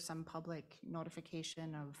trigger some public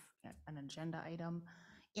notification of an agenda item.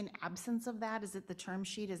 In absence of that, is it the term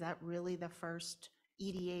sheet? Is that really the first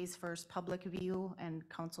EDA's first public view and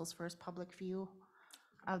council's first public view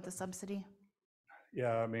of the subsidy?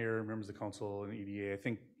 Yeah, Mayor, members of the council and EDA, I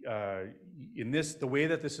think the way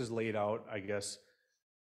that this is laid out, I guess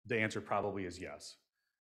the answer probably is yes.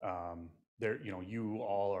 You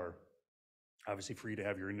all are obviously free to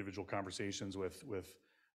have your individual conversations with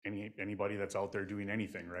anybody that's out there doing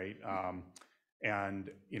anything, right?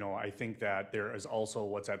 And I think that there is also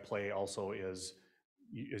what's at play also is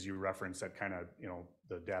as you referenced, that kind of,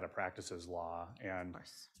 the data practices law. And Of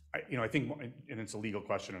course. I think, and it's a legal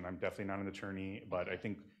question, and I'm definitely not an attorney, but I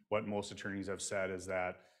think what most attorneys have said is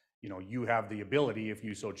that, you have the ability, if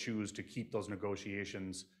you so choose, to keep those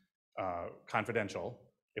negotiations confidential,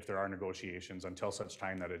 if there are negotiations, until such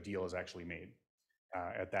time that a deal is actually made.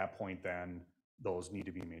 At that point, then those need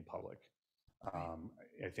to be made public.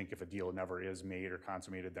 I think if a deal never is made or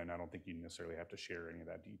consummated, then I don't think you necessarily have to share any of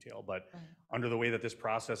that detail. But under the way that this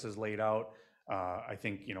process is laid out, I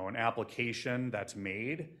think, an application that's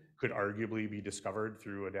made could arguably be discovered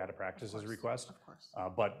through a data practices request. Of course.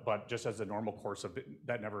 But just as a normal course of it,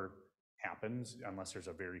 that never happens unless there's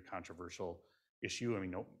a very controversial issue.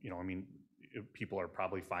 I mean, people are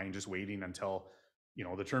probably fine just waiting until,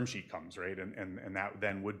 the term sheet comes, right? And that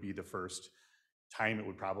then would be the first time it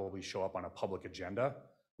would probably show up on a public agenda,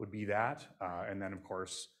 would be that. And then, of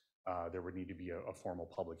course, there would need to be a formal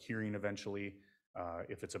public hearing eventually,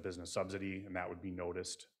 if it's a business subsidy, and that would be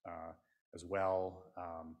noticed as well.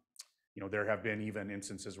 There have been even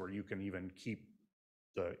instances where you can even keep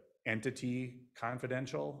the entity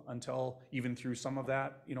confidential until, even through some of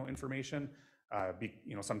that, information.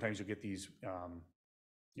 Sometimes you get these,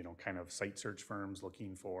 kind of site search firms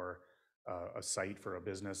looking for a site for a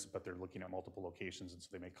business, but they're looking at multiple locations, and so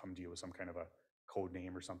they may come to you with some kind of a code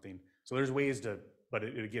name or something. So there's ways to, but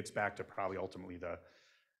it gets back to probably ultimately the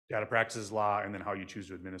data practices law, and then how you choose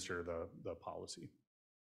to administer the policy.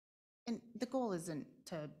 And the goal isn't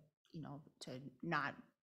to, to not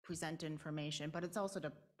present information, but it's also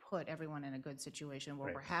to put everyone in a good situation where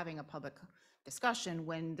Right. we're having a public discussion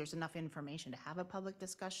when there's enough information to have a public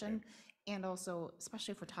discussion. And also,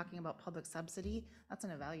 especially if we're talking about public subsidy, that's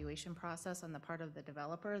an evaluation process on the part of the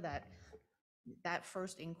developer that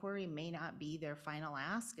first inquiry may not be their final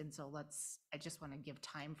ask. And so I just want to give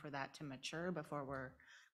time for that to mature before we're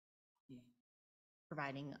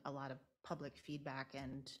providing a lot of public feedback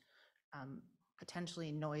and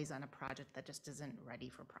potentially noise on a project that just isn't ready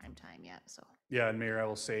for prime time yet, so. Yeah, and Mayor, I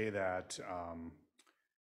will say that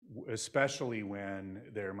especially when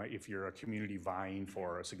if you're a community vying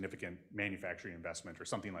for a significant manufacturing investment or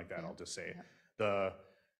something like that, I'll just say,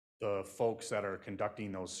 the folks that are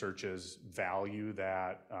conducting those searches value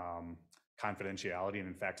that confidentiality, and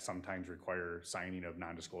in fact, sometimes require signing of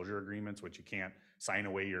non-disclosure agreements, which you can't sign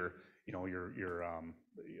away your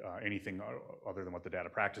anything other than what the data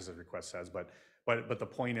practices request says. But the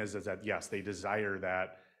point is that yes, they desire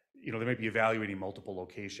that, they might be evaluating multiple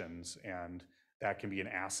locations, and that can be an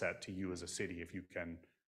asset to you as a city if you can,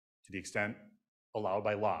 to the extent allowed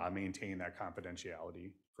by law, maintain that confidentiality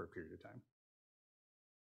for a period of time.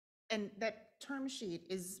 And that term sheet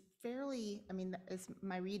is fairly,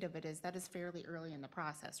 my read of it is that is fairly early in the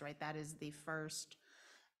process, right? That is the first,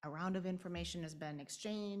 a round of information has been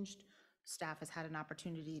exchanged. Staff has had an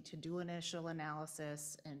opportunity to do initial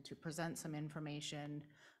analysis and to present some information,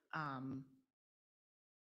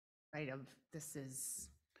 right, of this is.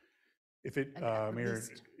 If it, Mayor,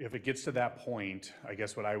 if it gets to that point, I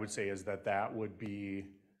guess what I would say is that would be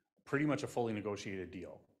pretty much a fully negotiated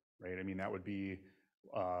deal, right? I mean, that would be,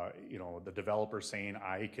 the developer saying,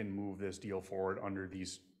 I can move this deal forward under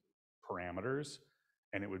these parameters,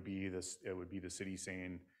 and it would be the city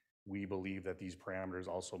saying, we believe that these parameters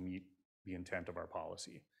also meet the intent of our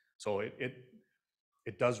policy. So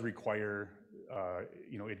it does require,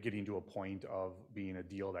 it getting to a point of being a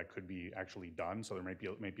deal that could be actually done. So there might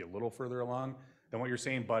be a little further along than what you're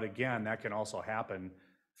saying. But again, that can also happen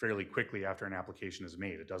fairly quickly after an application is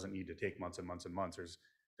made. It doesn't need to take months and months and months.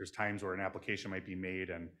 There's times where an application might be made,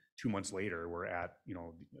 and 2 months later, we're at,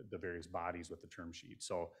 the various bodies with the term sheet.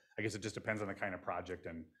 So I guess it just depends on the kind of project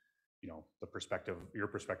and, your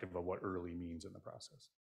perspective of what early means in the process.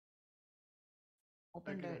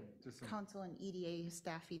 Open to council and EDA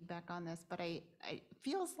staff feedback on this, but I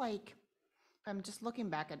feels like, I'm just looking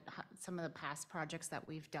back at some of the past projects that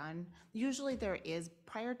we've done, usually there is,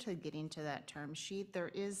 prior to getting to that term sheet, there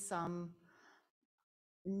is some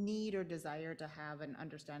need or desire to have an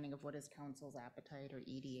understanding of what is council's appetite or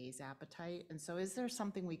EDA's appetite. And so is there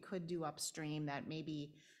something we could do upstream that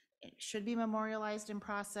maybe it should be memorialized in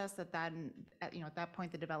process, at that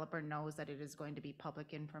point, the developer knows that it is going to be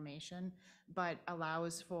public information, but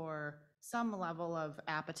allows for some level of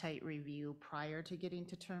appetite review prior to getting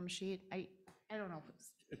to term sheet? I don't know.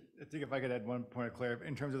 I think if I could add one point of clarity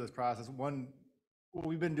in terms of this process, what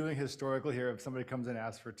we've been doing historically here, if somebody comes and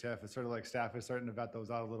asks for TIF, it's sort of like staff is starting to vet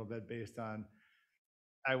those out a little bit based on,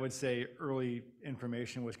 I would say, early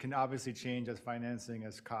information, which can obviously change as financing,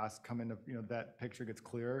 as costs come into, that picture gets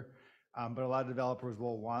clearer. But a lot of developers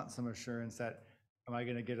will want some assurance that, am I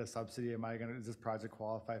going to get a subsidy? Is this project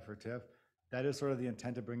qualify for TIF? That is sort of the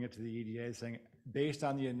intent to bring it to the EDA, saying, based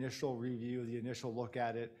on the initial review, the initial look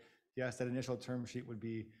at it, yes, that initial term sheet would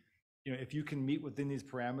be, if you can meet within these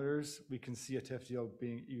parameters, we can see a TIF deal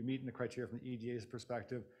being, you meeting the criteria from the EDA's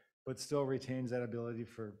perspective, but still retains that ability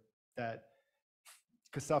for that,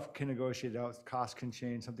 because stuff can negotiate out, costs can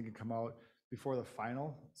change, something can come out before the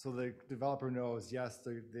final. So the developer knows, yes,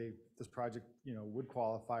 this project, would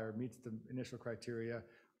qualify or meets the initial criteria,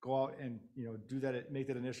 go out and, do that, make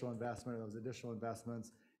that initial investment or those additional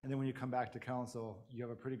investments. And then when you come back to council, you have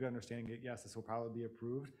a pretty good understanding that, yes, this will probably be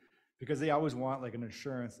approved. Because they always want like an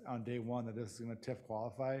assurance on day one that this is going to TIF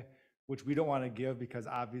qualify, which we don't want to give because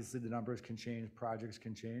obviously the numbers can change, projects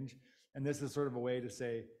can change. And this is sort of a way to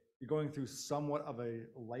say, you're going through somewhat of a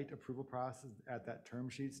light approval process at that term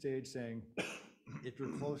sheet stage, saying, if you're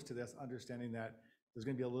close to this, understanding that there's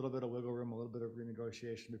going to be a little bit of wiggle room, a little bit of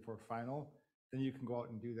renegotiation before final, then you can go out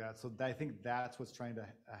and do that. So I think that's what's trying to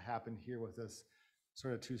happen here with this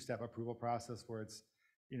sort of two-step approval process where it's,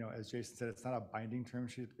 as Jason said, it's not a binding term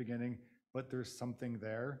sheet at the beginning, but there's something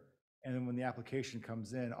there. And then when the application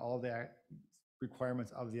comes in, all the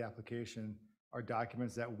requirements of the application are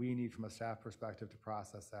documents that we need from a staff perspective to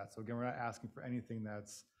process that. So again, we're not asking for anything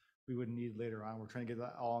we would need later on. We're trying to get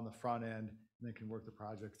that all on the front end and then can work the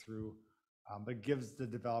project through. But it gives the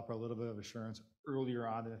developer a little bit of assurance earlier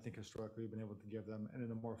on than I think historically we've been able to give them, and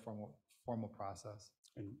in a more formal process.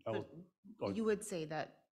 And You would say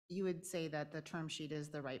that the term sheet is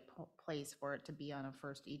the right place for it to be on a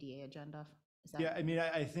first EDA agenda? Is that? Yeah, I mean,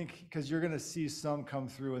 I think, because you're going to see some come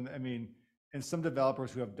through, and I mean, and some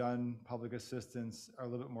developers who have done public assistance are a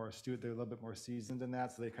little bit more astute, they're a little bit more seasoned in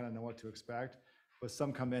that, so they kind of know what to expect. But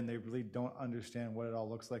some come in, they really don't understand what it all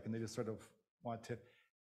looks like, and they just sort of want to,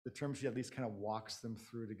 the term sheet at least kind of walks them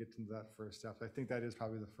through to get to that first step. I think that is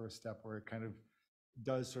probably the first step where it kind of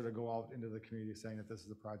does sort of go out into the community saying that this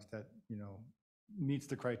is a project that, meets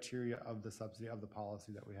the criteria of the subsidy, of the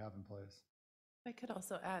policy that we have in place. I could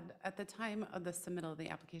also add, at the time of the submittal of the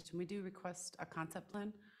application, we do request a concept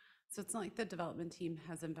plan. So it's not like the development team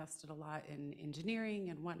has invested a lot in engineering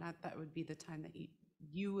and whatnot. That would be the time that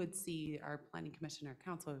you would see our planning commission or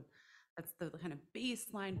council. That's the kind of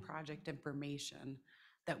baseline project information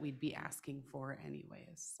that we'd be asking for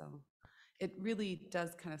anyways. So it really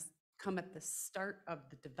does kind of come at the start of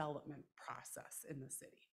the development process in the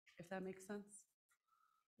city, if that makes sense.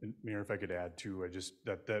 And Mayor, if I could add too, I just,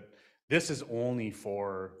 that this is only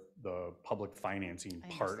for the public financing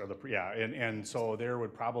part of the, and so there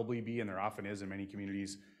would probably be, and there often is in many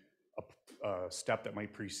communities, a step that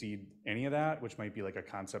might precede any of that, which might be like a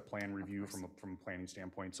concept plan review from a planning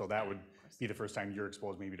standpoint. So that would be the first time you're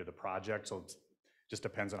exposed maybe to the project. So it just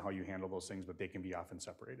depends on how you handle those things, but they can be often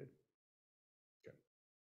separated.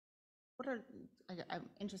 Okay. I'm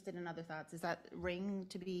interested in other thoughts. Is that ring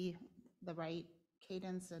to be the right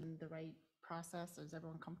cadence and the right process? Is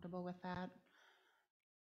everyone comfortable with that?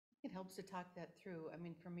 It helps to talk that through. I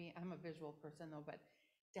mean, for me, I'm a visual person though, but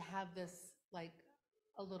to have this like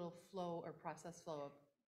a little flow or process flow of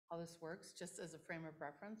how this works, just as a frame of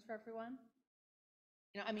reference for everyone.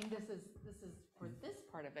 I mean, this is for this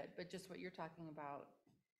part of it, but just what you're talking about,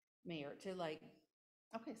 Mayor, to like,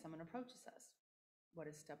 okay, someone approaches us. What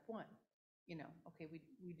is step one? Okay,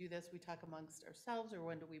 we do this, we talk amongst ourselves, or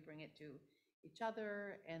when do we bring it to each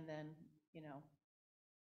other? And then,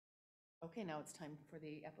 okay, now it's time for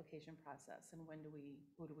the application process. And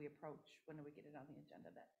who do we approach? When do we get it on the agenda?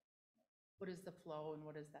 What is the flow and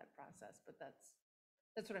what is that process? But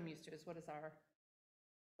that's what I'm used to, is what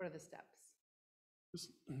are the steps?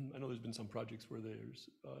 I know there's been some projects where there's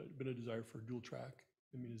been a desire for dual track.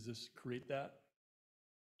 I mean, does this create that?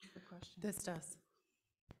 Good question. This does,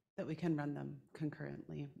 that we can run them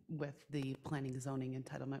concurrently with the planning, zoning,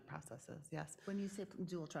 entitlement processes, yes. When you say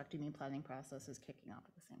dual track, do you mean planning process is kicking off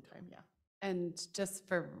at the same time? Yeah. And just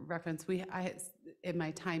for reference, in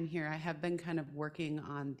my time here, I have been kind of working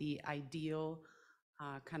on the ideal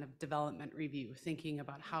kind of development review, thinking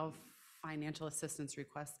about how financial assistance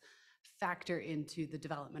requests factor into the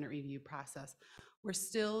development review process. We're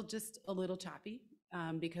still just a little choppy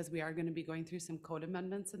because we are going to be going through some code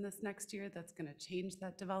amendments in this next year that's going to change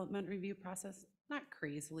that development review process, not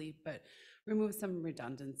crazily, but remove some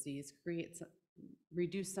redundancies,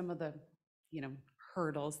 reduce some of the,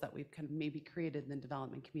 hurdles that we've kind of maybe created in the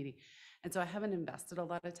development community. And so I haven't invested a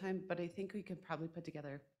lot of time, but I think we could probably put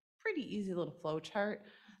together a pretty easy little flow chart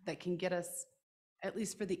that can get us, at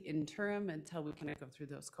least for the interim, until we kind of go through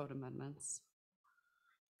those code amendments.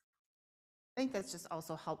 I think that's just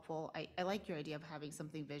also helpful. I like your idea of having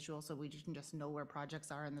something visual so we can just know where projects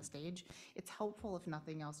are in the stage. It's helpful, if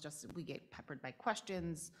nothing else, just we get peppered by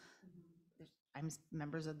questions. sometimes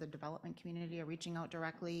members of the development community are reaching out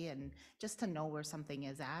directly, and just to know where something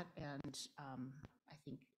is at, and I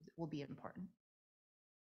think it will be important.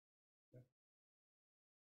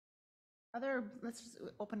 Let's just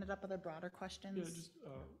open it up, other broader questions. Yeah, just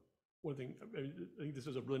one thing, I think this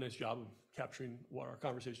is a really nice job of capturing what our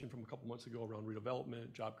conversation from a couple months ago around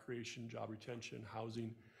redevelopment, job creation, job retention,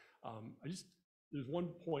 housing. There's one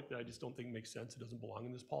point that I just don't think makes sense. It doesn't belong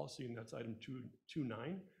in this policy, and that's item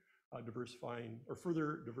 2.9, diversifying or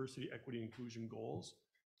further diversity, equity, inclusion goals.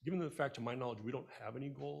 Given the fact, to my knowledge, we don't have any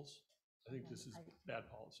goals, I think this is bad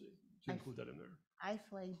policy to include that in there. I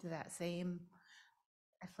flagged that same,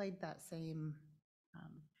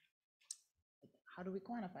 how do we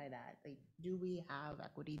quantify that? Like, do we have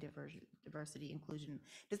equity, diversity, inclusion?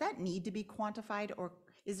 Does that need to be quantified, or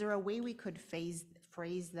is there a way we could phrase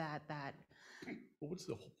that, Well, what's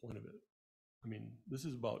the whole point of it? I mean, this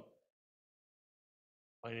is about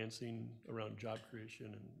financing around job creation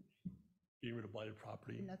and getting rid of blighted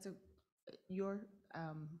property. and that's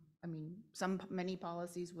I mean, many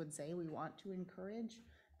policies would say we want to encourage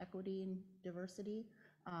equity and diversity.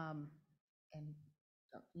 And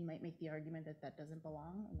you might make the argument that that doesn't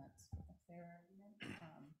belong, and that's a fair argument.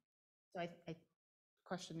 So the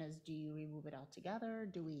question is, do you remove it altogether?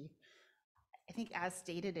 I think as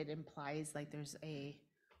stated, it implies like there's a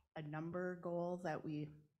number goal that we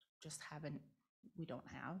don't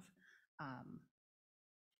have.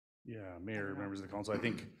 Yeah, Mayor, members of the council, I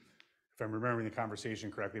think if I'm remembering the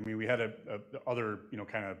conversation correctly, I mean, we had other,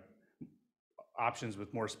 kind of options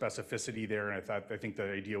with more specificity there, and I think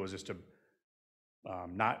the idea was just to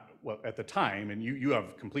at the time, and you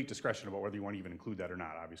have complete discretion about whether you want to even include that or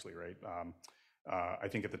not, obviously, right? I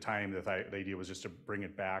think at the time that the idea was just to bring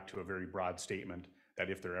it back to a very broad statement that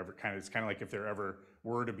if there ever it's kind of like if there ever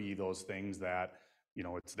were to be those things that,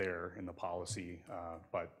 it's there in the policy,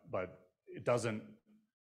 but it doesn't,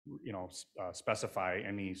 specify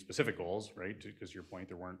any specific goals, right? Because your point,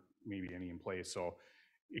 there weren't maybe any in place. So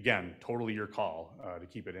again, totally your call to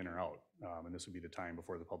keep it in or out. And this would be the time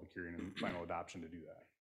before the public hearing and final adoption to do that.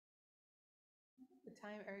 The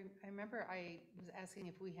time, I remember I was asking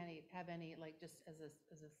if we have any, like, just as a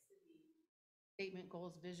city statement,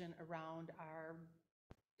 goals, vision around our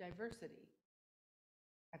diversity,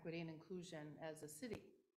 equity and inclusion as a city,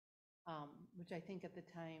 which I think at the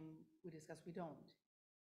time we discussed we don't.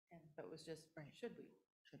 And so it was just, should we?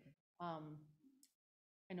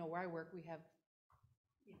 I know where I work, we have,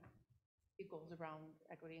 big goals around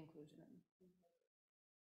equity, inclusion,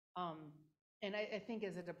 and I think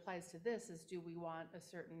as it applies to this is, do we want a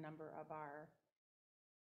certain number of our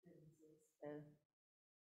businesses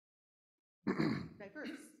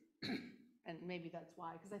diverse? And maybe that's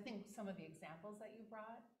why, because I think some of the examples that you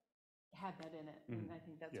brought had that in it, and I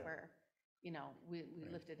think that's where, we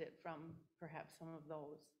lifted it from perhaps some of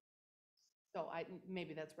those. So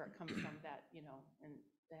maybe that's where it comes from, that, and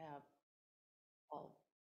to have all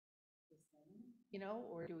the same,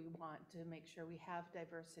 or do we want to make sure we have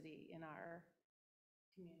diversity in our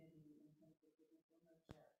community,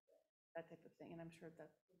 that type of thing? And I'm sure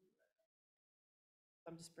that's,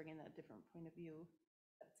 I'm just bringing that different point of view.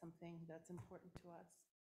 That's something that's important to us.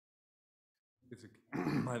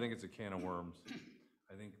 I think it's a can of worms.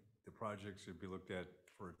 I think the project should be looked at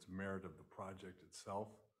for its merit of the project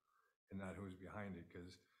itself and not who's behind it,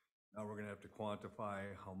 because now we're going to have to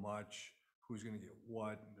quantify how much, who's going to get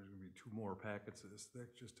what. There's going to be 2 more packets of this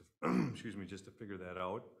thick just to, excuse me, just to figure that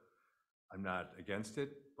out. I'm not against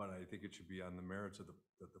it, but I think it should be on the merits of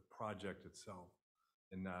the project itself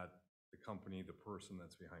and not the company, the person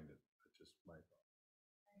that's behind it. That's just my thought.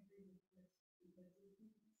 I agree with this, because we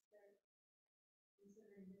need to start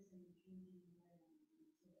considering this and changing the items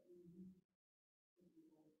so that we meet the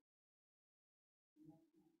goals.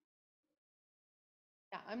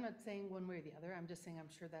 Yeah, I'm not saying one way or the other. I'm just saying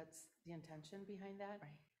I'm sure that's the intention behind that.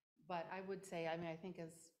 Right. But I would say, I mean, I think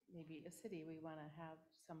as maybe a city, we want to have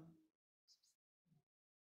some,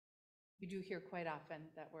 we do hear quite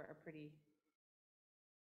often that we're a pretty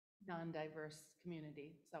non-diverse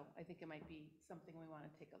community. So I think it might be something we want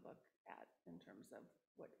to take a look at in terms of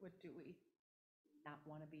what do we not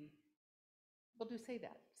want to be. We'll do say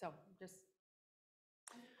that. So just.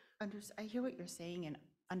 I hear what you're saying, and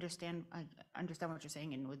I understand what you're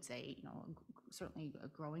saying, and would say, certainly a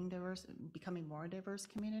growing diverse, becoming more diverse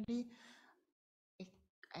community.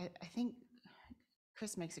 I think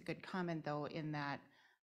Chris makes a good comment, though, in that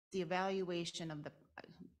the evaluation of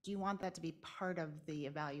do you want that to be part of the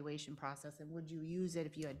evaluation process, and would you use it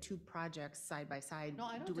if you had 2 projects side by side? No,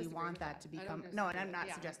 I don't do we disagree want with that that. to I don't become? No, and disagree I'm with not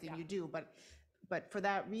that. suggesting Yeah. you do, but for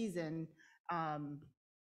that reason,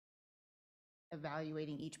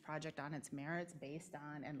 evaluating each project on its merits based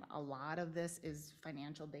on, and a lot of this is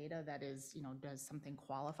financial data that is, does something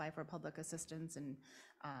qualify for public assistance, and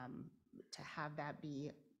to have that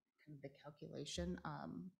be kind of the calculation,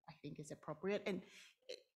 I think is appropriate. And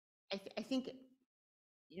I think,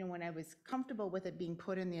 when I was comfortable with it being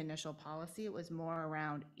put in the initial policy, it was more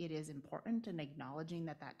around it is important and acknowledging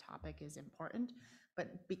that that topic is important.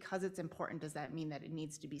 But because it's important, does that mean that it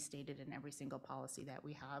needs to be stated in every single policy that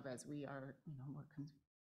we have, as we are, we're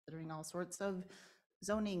considering all sorts of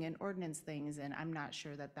zoning and ordinance things, and I'm not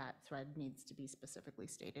sure that that thread needs to be specifically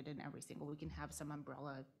stated in every single. We can have some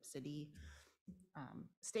umbrella city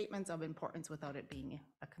statements of importance without it being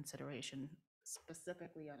a consideration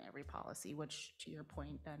specifically on every policy, which to your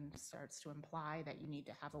point then starts to imply that you need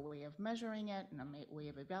to have a way of measuring it and a way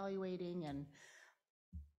of evaluating, and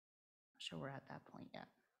I'm not sure we're at that point yet.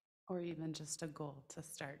 Or even just a goal to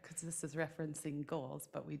start, because this is referencing goals,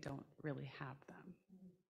 but we don't really have them.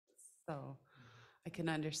 So I can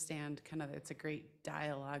understand kind of, it's a great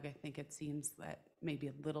dialogue. I think it seems that maybe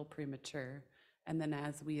a little premature. And then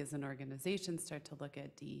as we as an organization start to look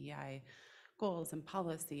at DEI goals and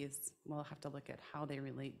policies, we'll have to look at how they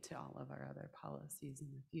relate to all of our other policies in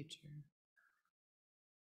the future.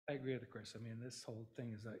 I agree with Chris. I mean, this whole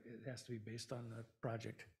thing is, it has to be based on the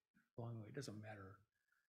project along the way. It doesn't matter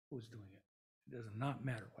who's doing it. It does not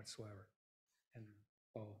matter whatsoever. And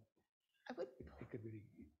so I would it could really,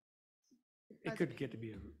 it could get to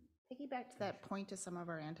be a, piggyback to that point to some of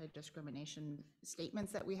our anti-discrimination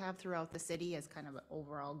statements that we have throughout the city as kind of an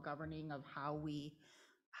overall governing of how we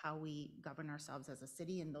govern ourselves as a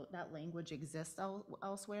city, and that language exists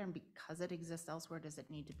elsewhere, and because it exists elsewhere, does it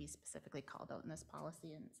need to be specifically called out in this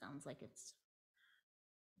policy? And it sounds like it's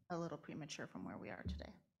a little premature from where we are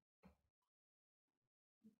today.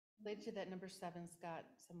 Related to that, number 7's got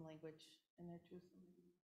some language in there too.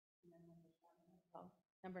 And then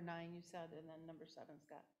number 9 you said, and then number 7's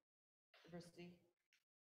got diversity.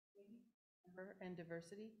 And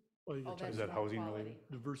diversity. Well, you're Oh, talking Is that's that not housing quality.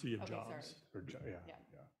 related? diversity of Okay, jobs. sorry. Or yeah, Yeah.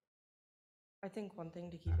 yeah. I think one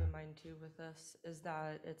thing to keep in mind too with this is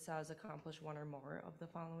that it says accomplish one or more of the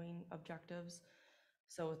following objectives.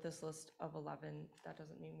 So with this list of 11, that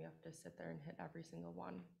doesn't mean we have to sit there and hit every single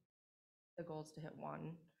one. The goal is to hit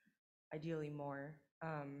one, ideally more.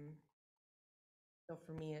 So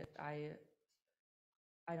for me, I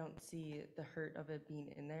don't see the hurt of it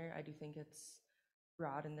being in there. I do think it's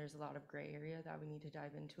broad and there's a lot of gray area that we need to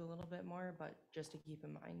dive into a little bit more, but just to keep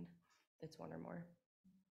in mind, it's one or more.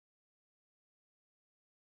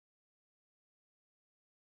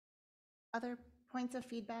 Other points of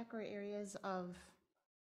feedback or areas of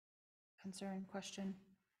concern, question?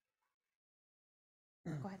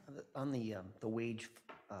 Go ahead. On the wage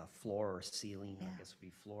floor or ceiling, Yeah. I guess would be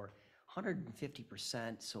floor,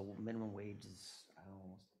 150%, so minimum wage is, I don't know,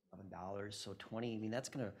 almost $11, so 20, I mean, that's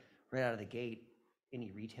gonna, right out of the gate,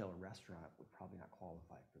 any retail or restaurant would probably not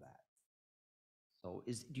qualify for that. So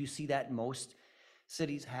do you see that most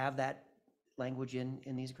cities have that language in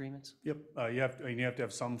these agreements? Yep, you have to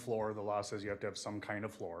have some floor. The law says you have to have some kind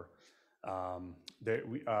of floor. So there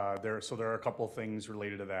are a couple of things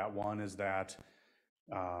related to that. One is that,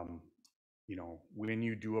 when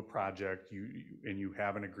you do a project, and you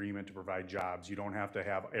have an agreement to provide jobs, you don't have to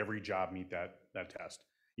have every job meet that test.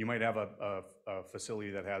 You might have a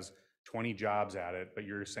facility that has 20 jobs at it, but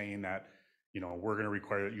you're saying that, we're going to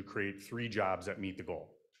require that you create 3 jobs that meet the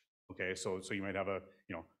goal. Okay, so you might have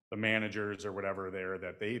the managers or whatever there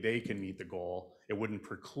that they can meet the goal. It wouldn't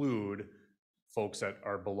preclude folks that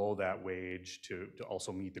are below that wage to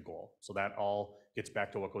also meet the goal. So that all gets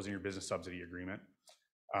back to what goes in your business subsidy agreement.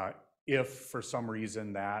 If for some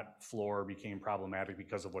reason that floor became problematic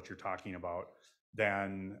because of what you're talking about,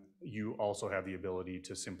 then you also have the ability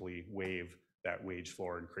to simply waive that wage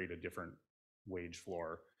floor and create a different wage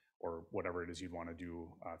floor or whatever it is you'd want to do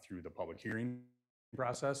through the public hearing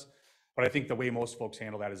process. But I think the way most folks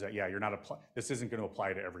handle that is that, yeah, this isn't going to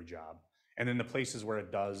apply to every job. And then the places where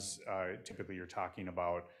it does, typically you're talking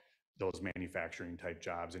about those manufacturing type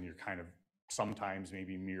jobs, and you're kind of sometimes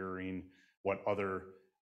maybe mirroring what other,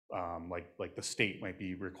 like the state might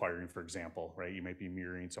be requiring, for example, right? You might be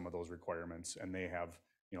mirroring some of those requirements, and they have,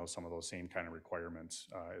 some of those same kind of requirements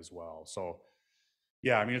as well. So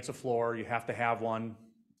yeah, I mean, it's a floor. You have to have one.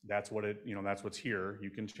 That's what that's what's here. You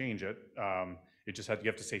can change it. You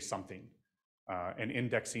have to say something, and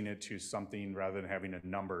indexing it to something rather than having a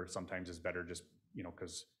number sometimes is better, just,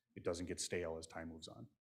 because it doesn't get stale as time moves on.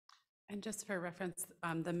 And just for reference,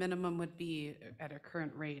 the minimum would be at a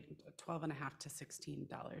current rate, $12.50 to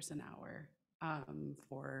 $16 an hour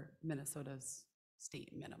for Minnesota's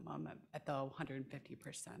state minimum at the 150%.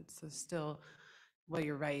 So still, well,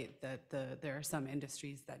 you're right that there are some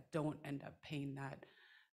industries that don't end up paying that.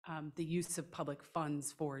 The use of public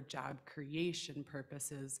funds for job creation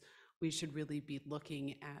purposes, we should really be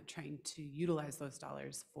looking at trying to utilize those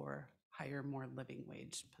dollars for higher, more living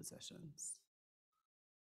wage positions.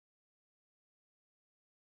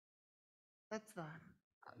 That's the,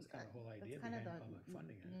 That's kind of the whole idea that's kind of behind the,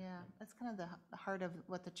 public funding. yeah, that's kind of the heart of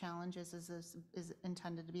what the challenge is this is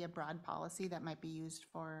intended to be a broad policy that might be used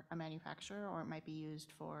for a manufacturer, or it might be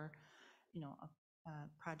used for, a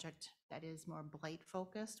project that is more blight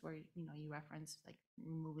focused, where, you reference like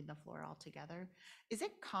removing the floor altogether. Is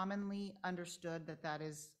it commonly understood that that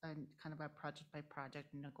is a kind of a project by project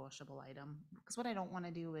negotiable item? Because what I don't want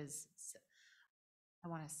to do is I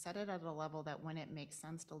want to set it at a level that when it makes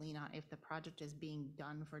sense to lean on, if the project is being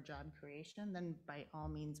done for job creation, then by all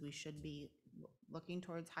means, we should be looking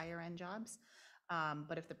towards higher end jobs.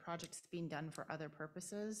 But if the project's being done for other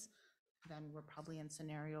purposes, then we're probably in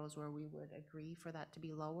scenarios where we would agree for that to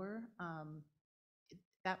be lower.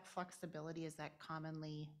 That flexibility, is that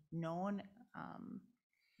commonly known?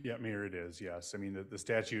 Yeah, Mayor, it is, yes. I mean, the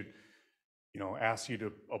statute, asks you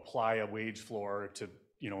to apply a wage floor to,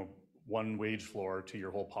 one wage floor to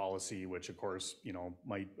your whole policy, which of course,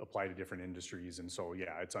 might apply to different industries. And so,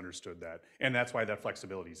 yeah, it's understood that. And that's why that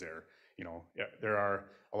flexibility is there. Yeah, there are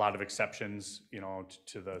a lot of exceptions,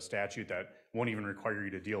 to the statute that won't even require you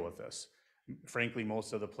to deal with this. Frankly,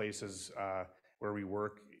 most of the places where we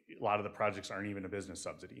work, a lot of the projects aren't even a business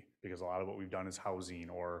subsidy, because a lot of what we've done is housing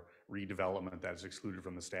or redevelopment that's excluded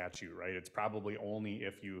from the statute, right? It's probably only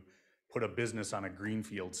if you put a business on a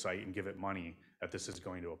greenfield site and give it money that this is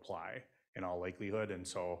going to apply in all likelihood. And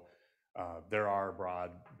so there are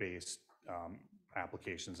broad-based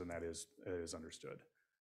applications, and that is understood.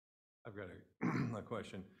 I've got a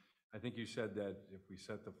question. I think you said that if we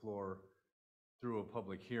set the floor through a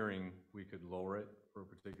public hearing, we could lower it for a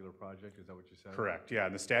particular project. Is that what you said? Correct, yeah,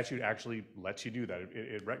 and the statute actually lets you do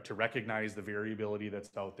that. To recognize the variability that's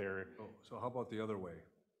out there. So how about the other way?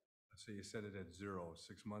 Let's say you set it at 0.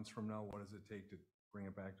 6 months from now, what does it take to bring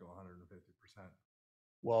it back to 150%?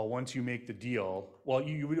 Well, once you make the deal, well,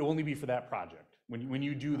 you would only be for that project. When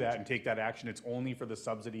you do that and take that action, it's only for the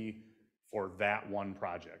subsidy for that one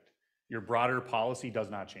project. Your broader policy does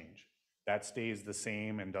not change. That stays the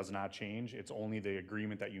same and does not change. It's only the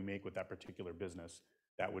agreement that you make with that particular business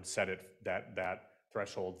that would set it, that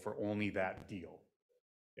threshold for only that deal.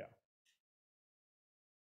 Yeah.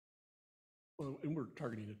 Well, and we're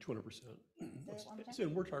targeting a 200%. So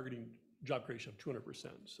we're targeting job creation of 200%,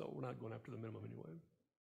 so we're not going after the minimum anyway.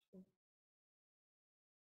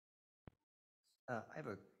 I have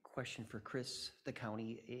a question for Chris, the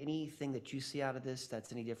county. Anything that you see out of this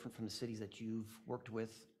that's any different from the cities that you've worked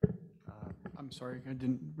with? I'm sorry, I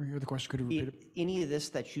didn't hear the question. Could you repeat it? Any of this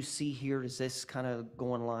that you see here, does this kind of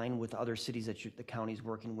go in line with other cities that the county's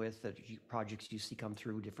working with, projects you see come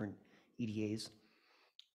through different EDAs?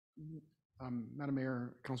 Madam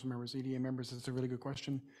Mayor, council members, EDA members, that's a really good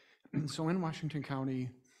question. So in Washington County,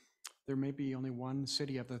 there may be only one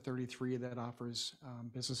city of the 33 that offers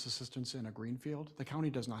business assistance in a greenfield. The county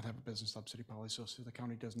does not have a business subsidy policy, so the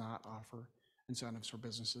county does not offer incentives for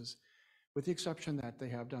businesses, with the exception that they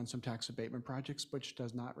have done some tax abatement projects, which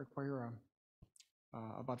does not require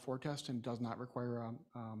a but-for test and does not require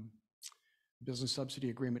a business subsidy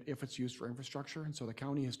agreement if it's used for infrastructure. And so the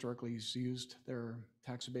county historically has used their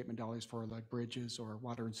tax abatement dollars for like bridges or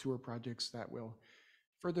water and sewer projects that will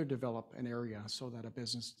further develop an area so that a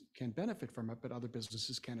business can benefit from it, but other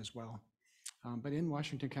businesses can as well. But in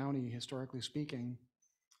Washington County, historically speaking,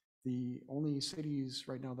 the only cities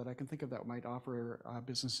right now that I can think of that might offer a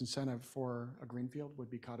business incentive for a greenfield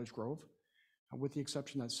would be Cottage Grove, with the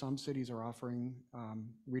exception that some cities are offering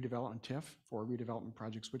redevelopment TIF for redevelopment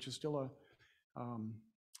projects, which is still a,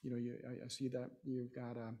 I see that you've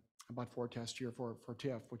got a but-for test here for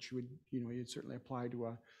TIF, which would, you'd certainly apply to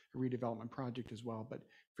a redevelopment project as well. But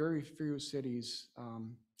very few cities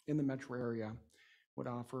in the metro area would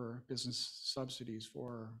offer business subsidies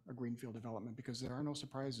for a greenfield development, because there are no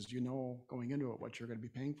surprises. Going into it what you're going to be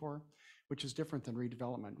paying for, which is different than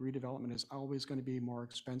redevelopment. Redevelopment is always going to be more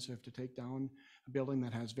expensive to take down a building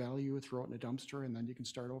that has value, throw it in a dumpster, and then you can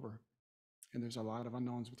start over. And there's a lot of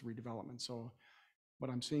unknowns with redevelopment. So what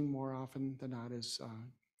I'm seeing more often than not is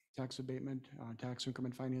tax abatement, tax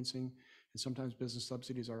increment financing, and sometimes business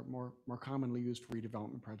subsidies are more commonly used for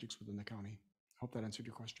redevelopment projects within the county. Hope that answered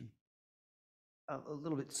your question. A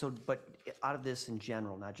little bit. So, but out of this in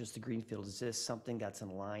general, not just the greenfield, is this something that's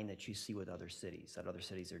in line that you see with other cities, that other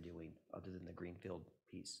cities are doing other than the greenfield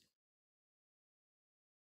piece?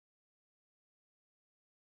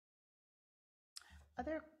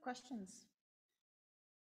 Other questions?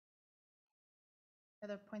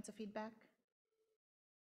 Other points of feedback?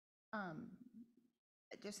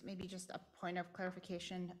 Just maybe just a point of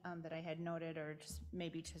clarification that I had noted, or just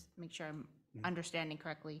maybe to make sure I'm understanding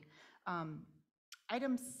correctly.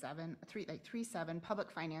 Item 3.7, public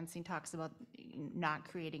financing talks about not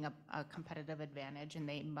creating a competitive advantage, and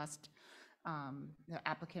they must, the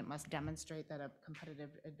applicant must demonstrate that a competitive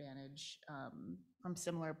advantage from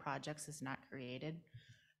similar projects is not created.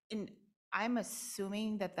 And I'm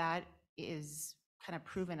assuming that that is kind of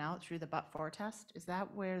proven out through the but-for test. Is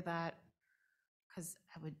that where that, because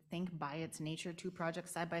I would think by its nature, two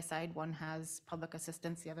projects side by side, one has public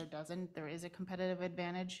assistance, the other doesn't. There is a competitive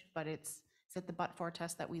advantage, but is it the but-for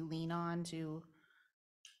test that we lean on to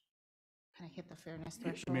kind of hit the fairness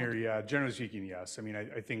threshold? Mayor, yeah, generally speaking, yes. I mean,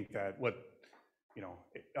 I think that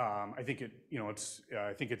I think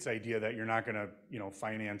it's the idea that you're not gonna,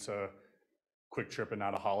 finance a quick trip and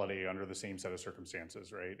not a holiday under the same set of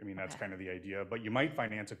circumstances, right? I mean, that's kind of the idea, but you might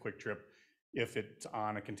finance a quick trip if it's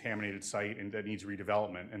on a contaminated site and that needs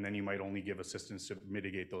redevelopment, and then you might only give assistance to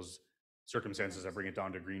mitigate those circumstances that bring it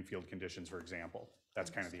down to greenfield conditions, for example. That's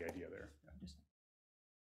kind of the idea there.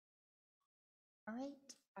 All right.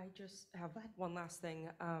 I just have one last thing.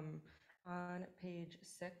 On page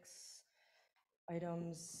 6,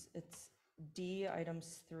 it's D,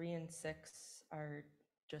 items 3 and 6 are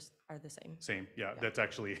the same. Same, yeah, that's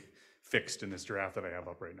actually fixed in this draft that I have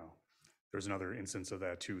up right now. There's another instance of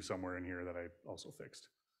that too somewhere in here that I also fixed.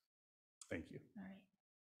 Thank you. All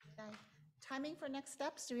right. Timing for next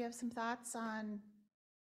steps, do we have some thoughts on,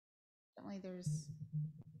 certainly there's.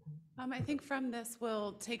 I think from this,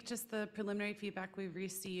 we'll take just the preliminary feedback we've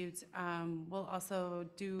received. We'll also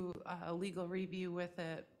do a legal review with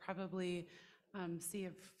it, probably see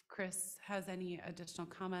if Chris has any additional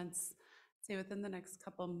comments. Say within the next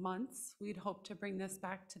couple of months, we'd hope to bring this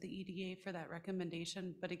back to the EDA for that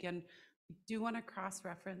recommendation. But again, we do want to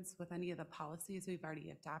cross-reference with any of the policies we've already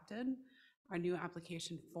adopted, our new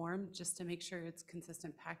application form, just to make sure it's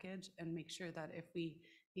consistent package and make sure that if we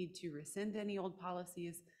need to rescind any old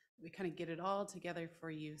policies, we kind of get it all together for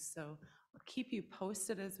you. So we'll keep you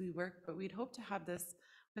posted as we work, but we'd hope to have this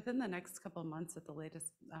within the next couple of months at the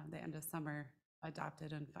latest, the end of summer,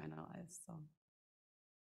 adopted and finalized. So.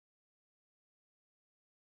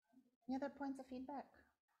 Any other points of feedback?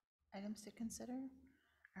 Items to consider?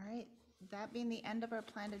 All right, that being the end of our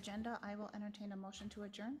planned agenda, I will entertain a motion to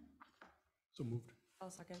adjourn. So moved.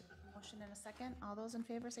 I'll second. Motion and a second. All those in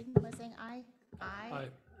favor signify by saying aye. Aye.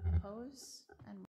 Oppose? And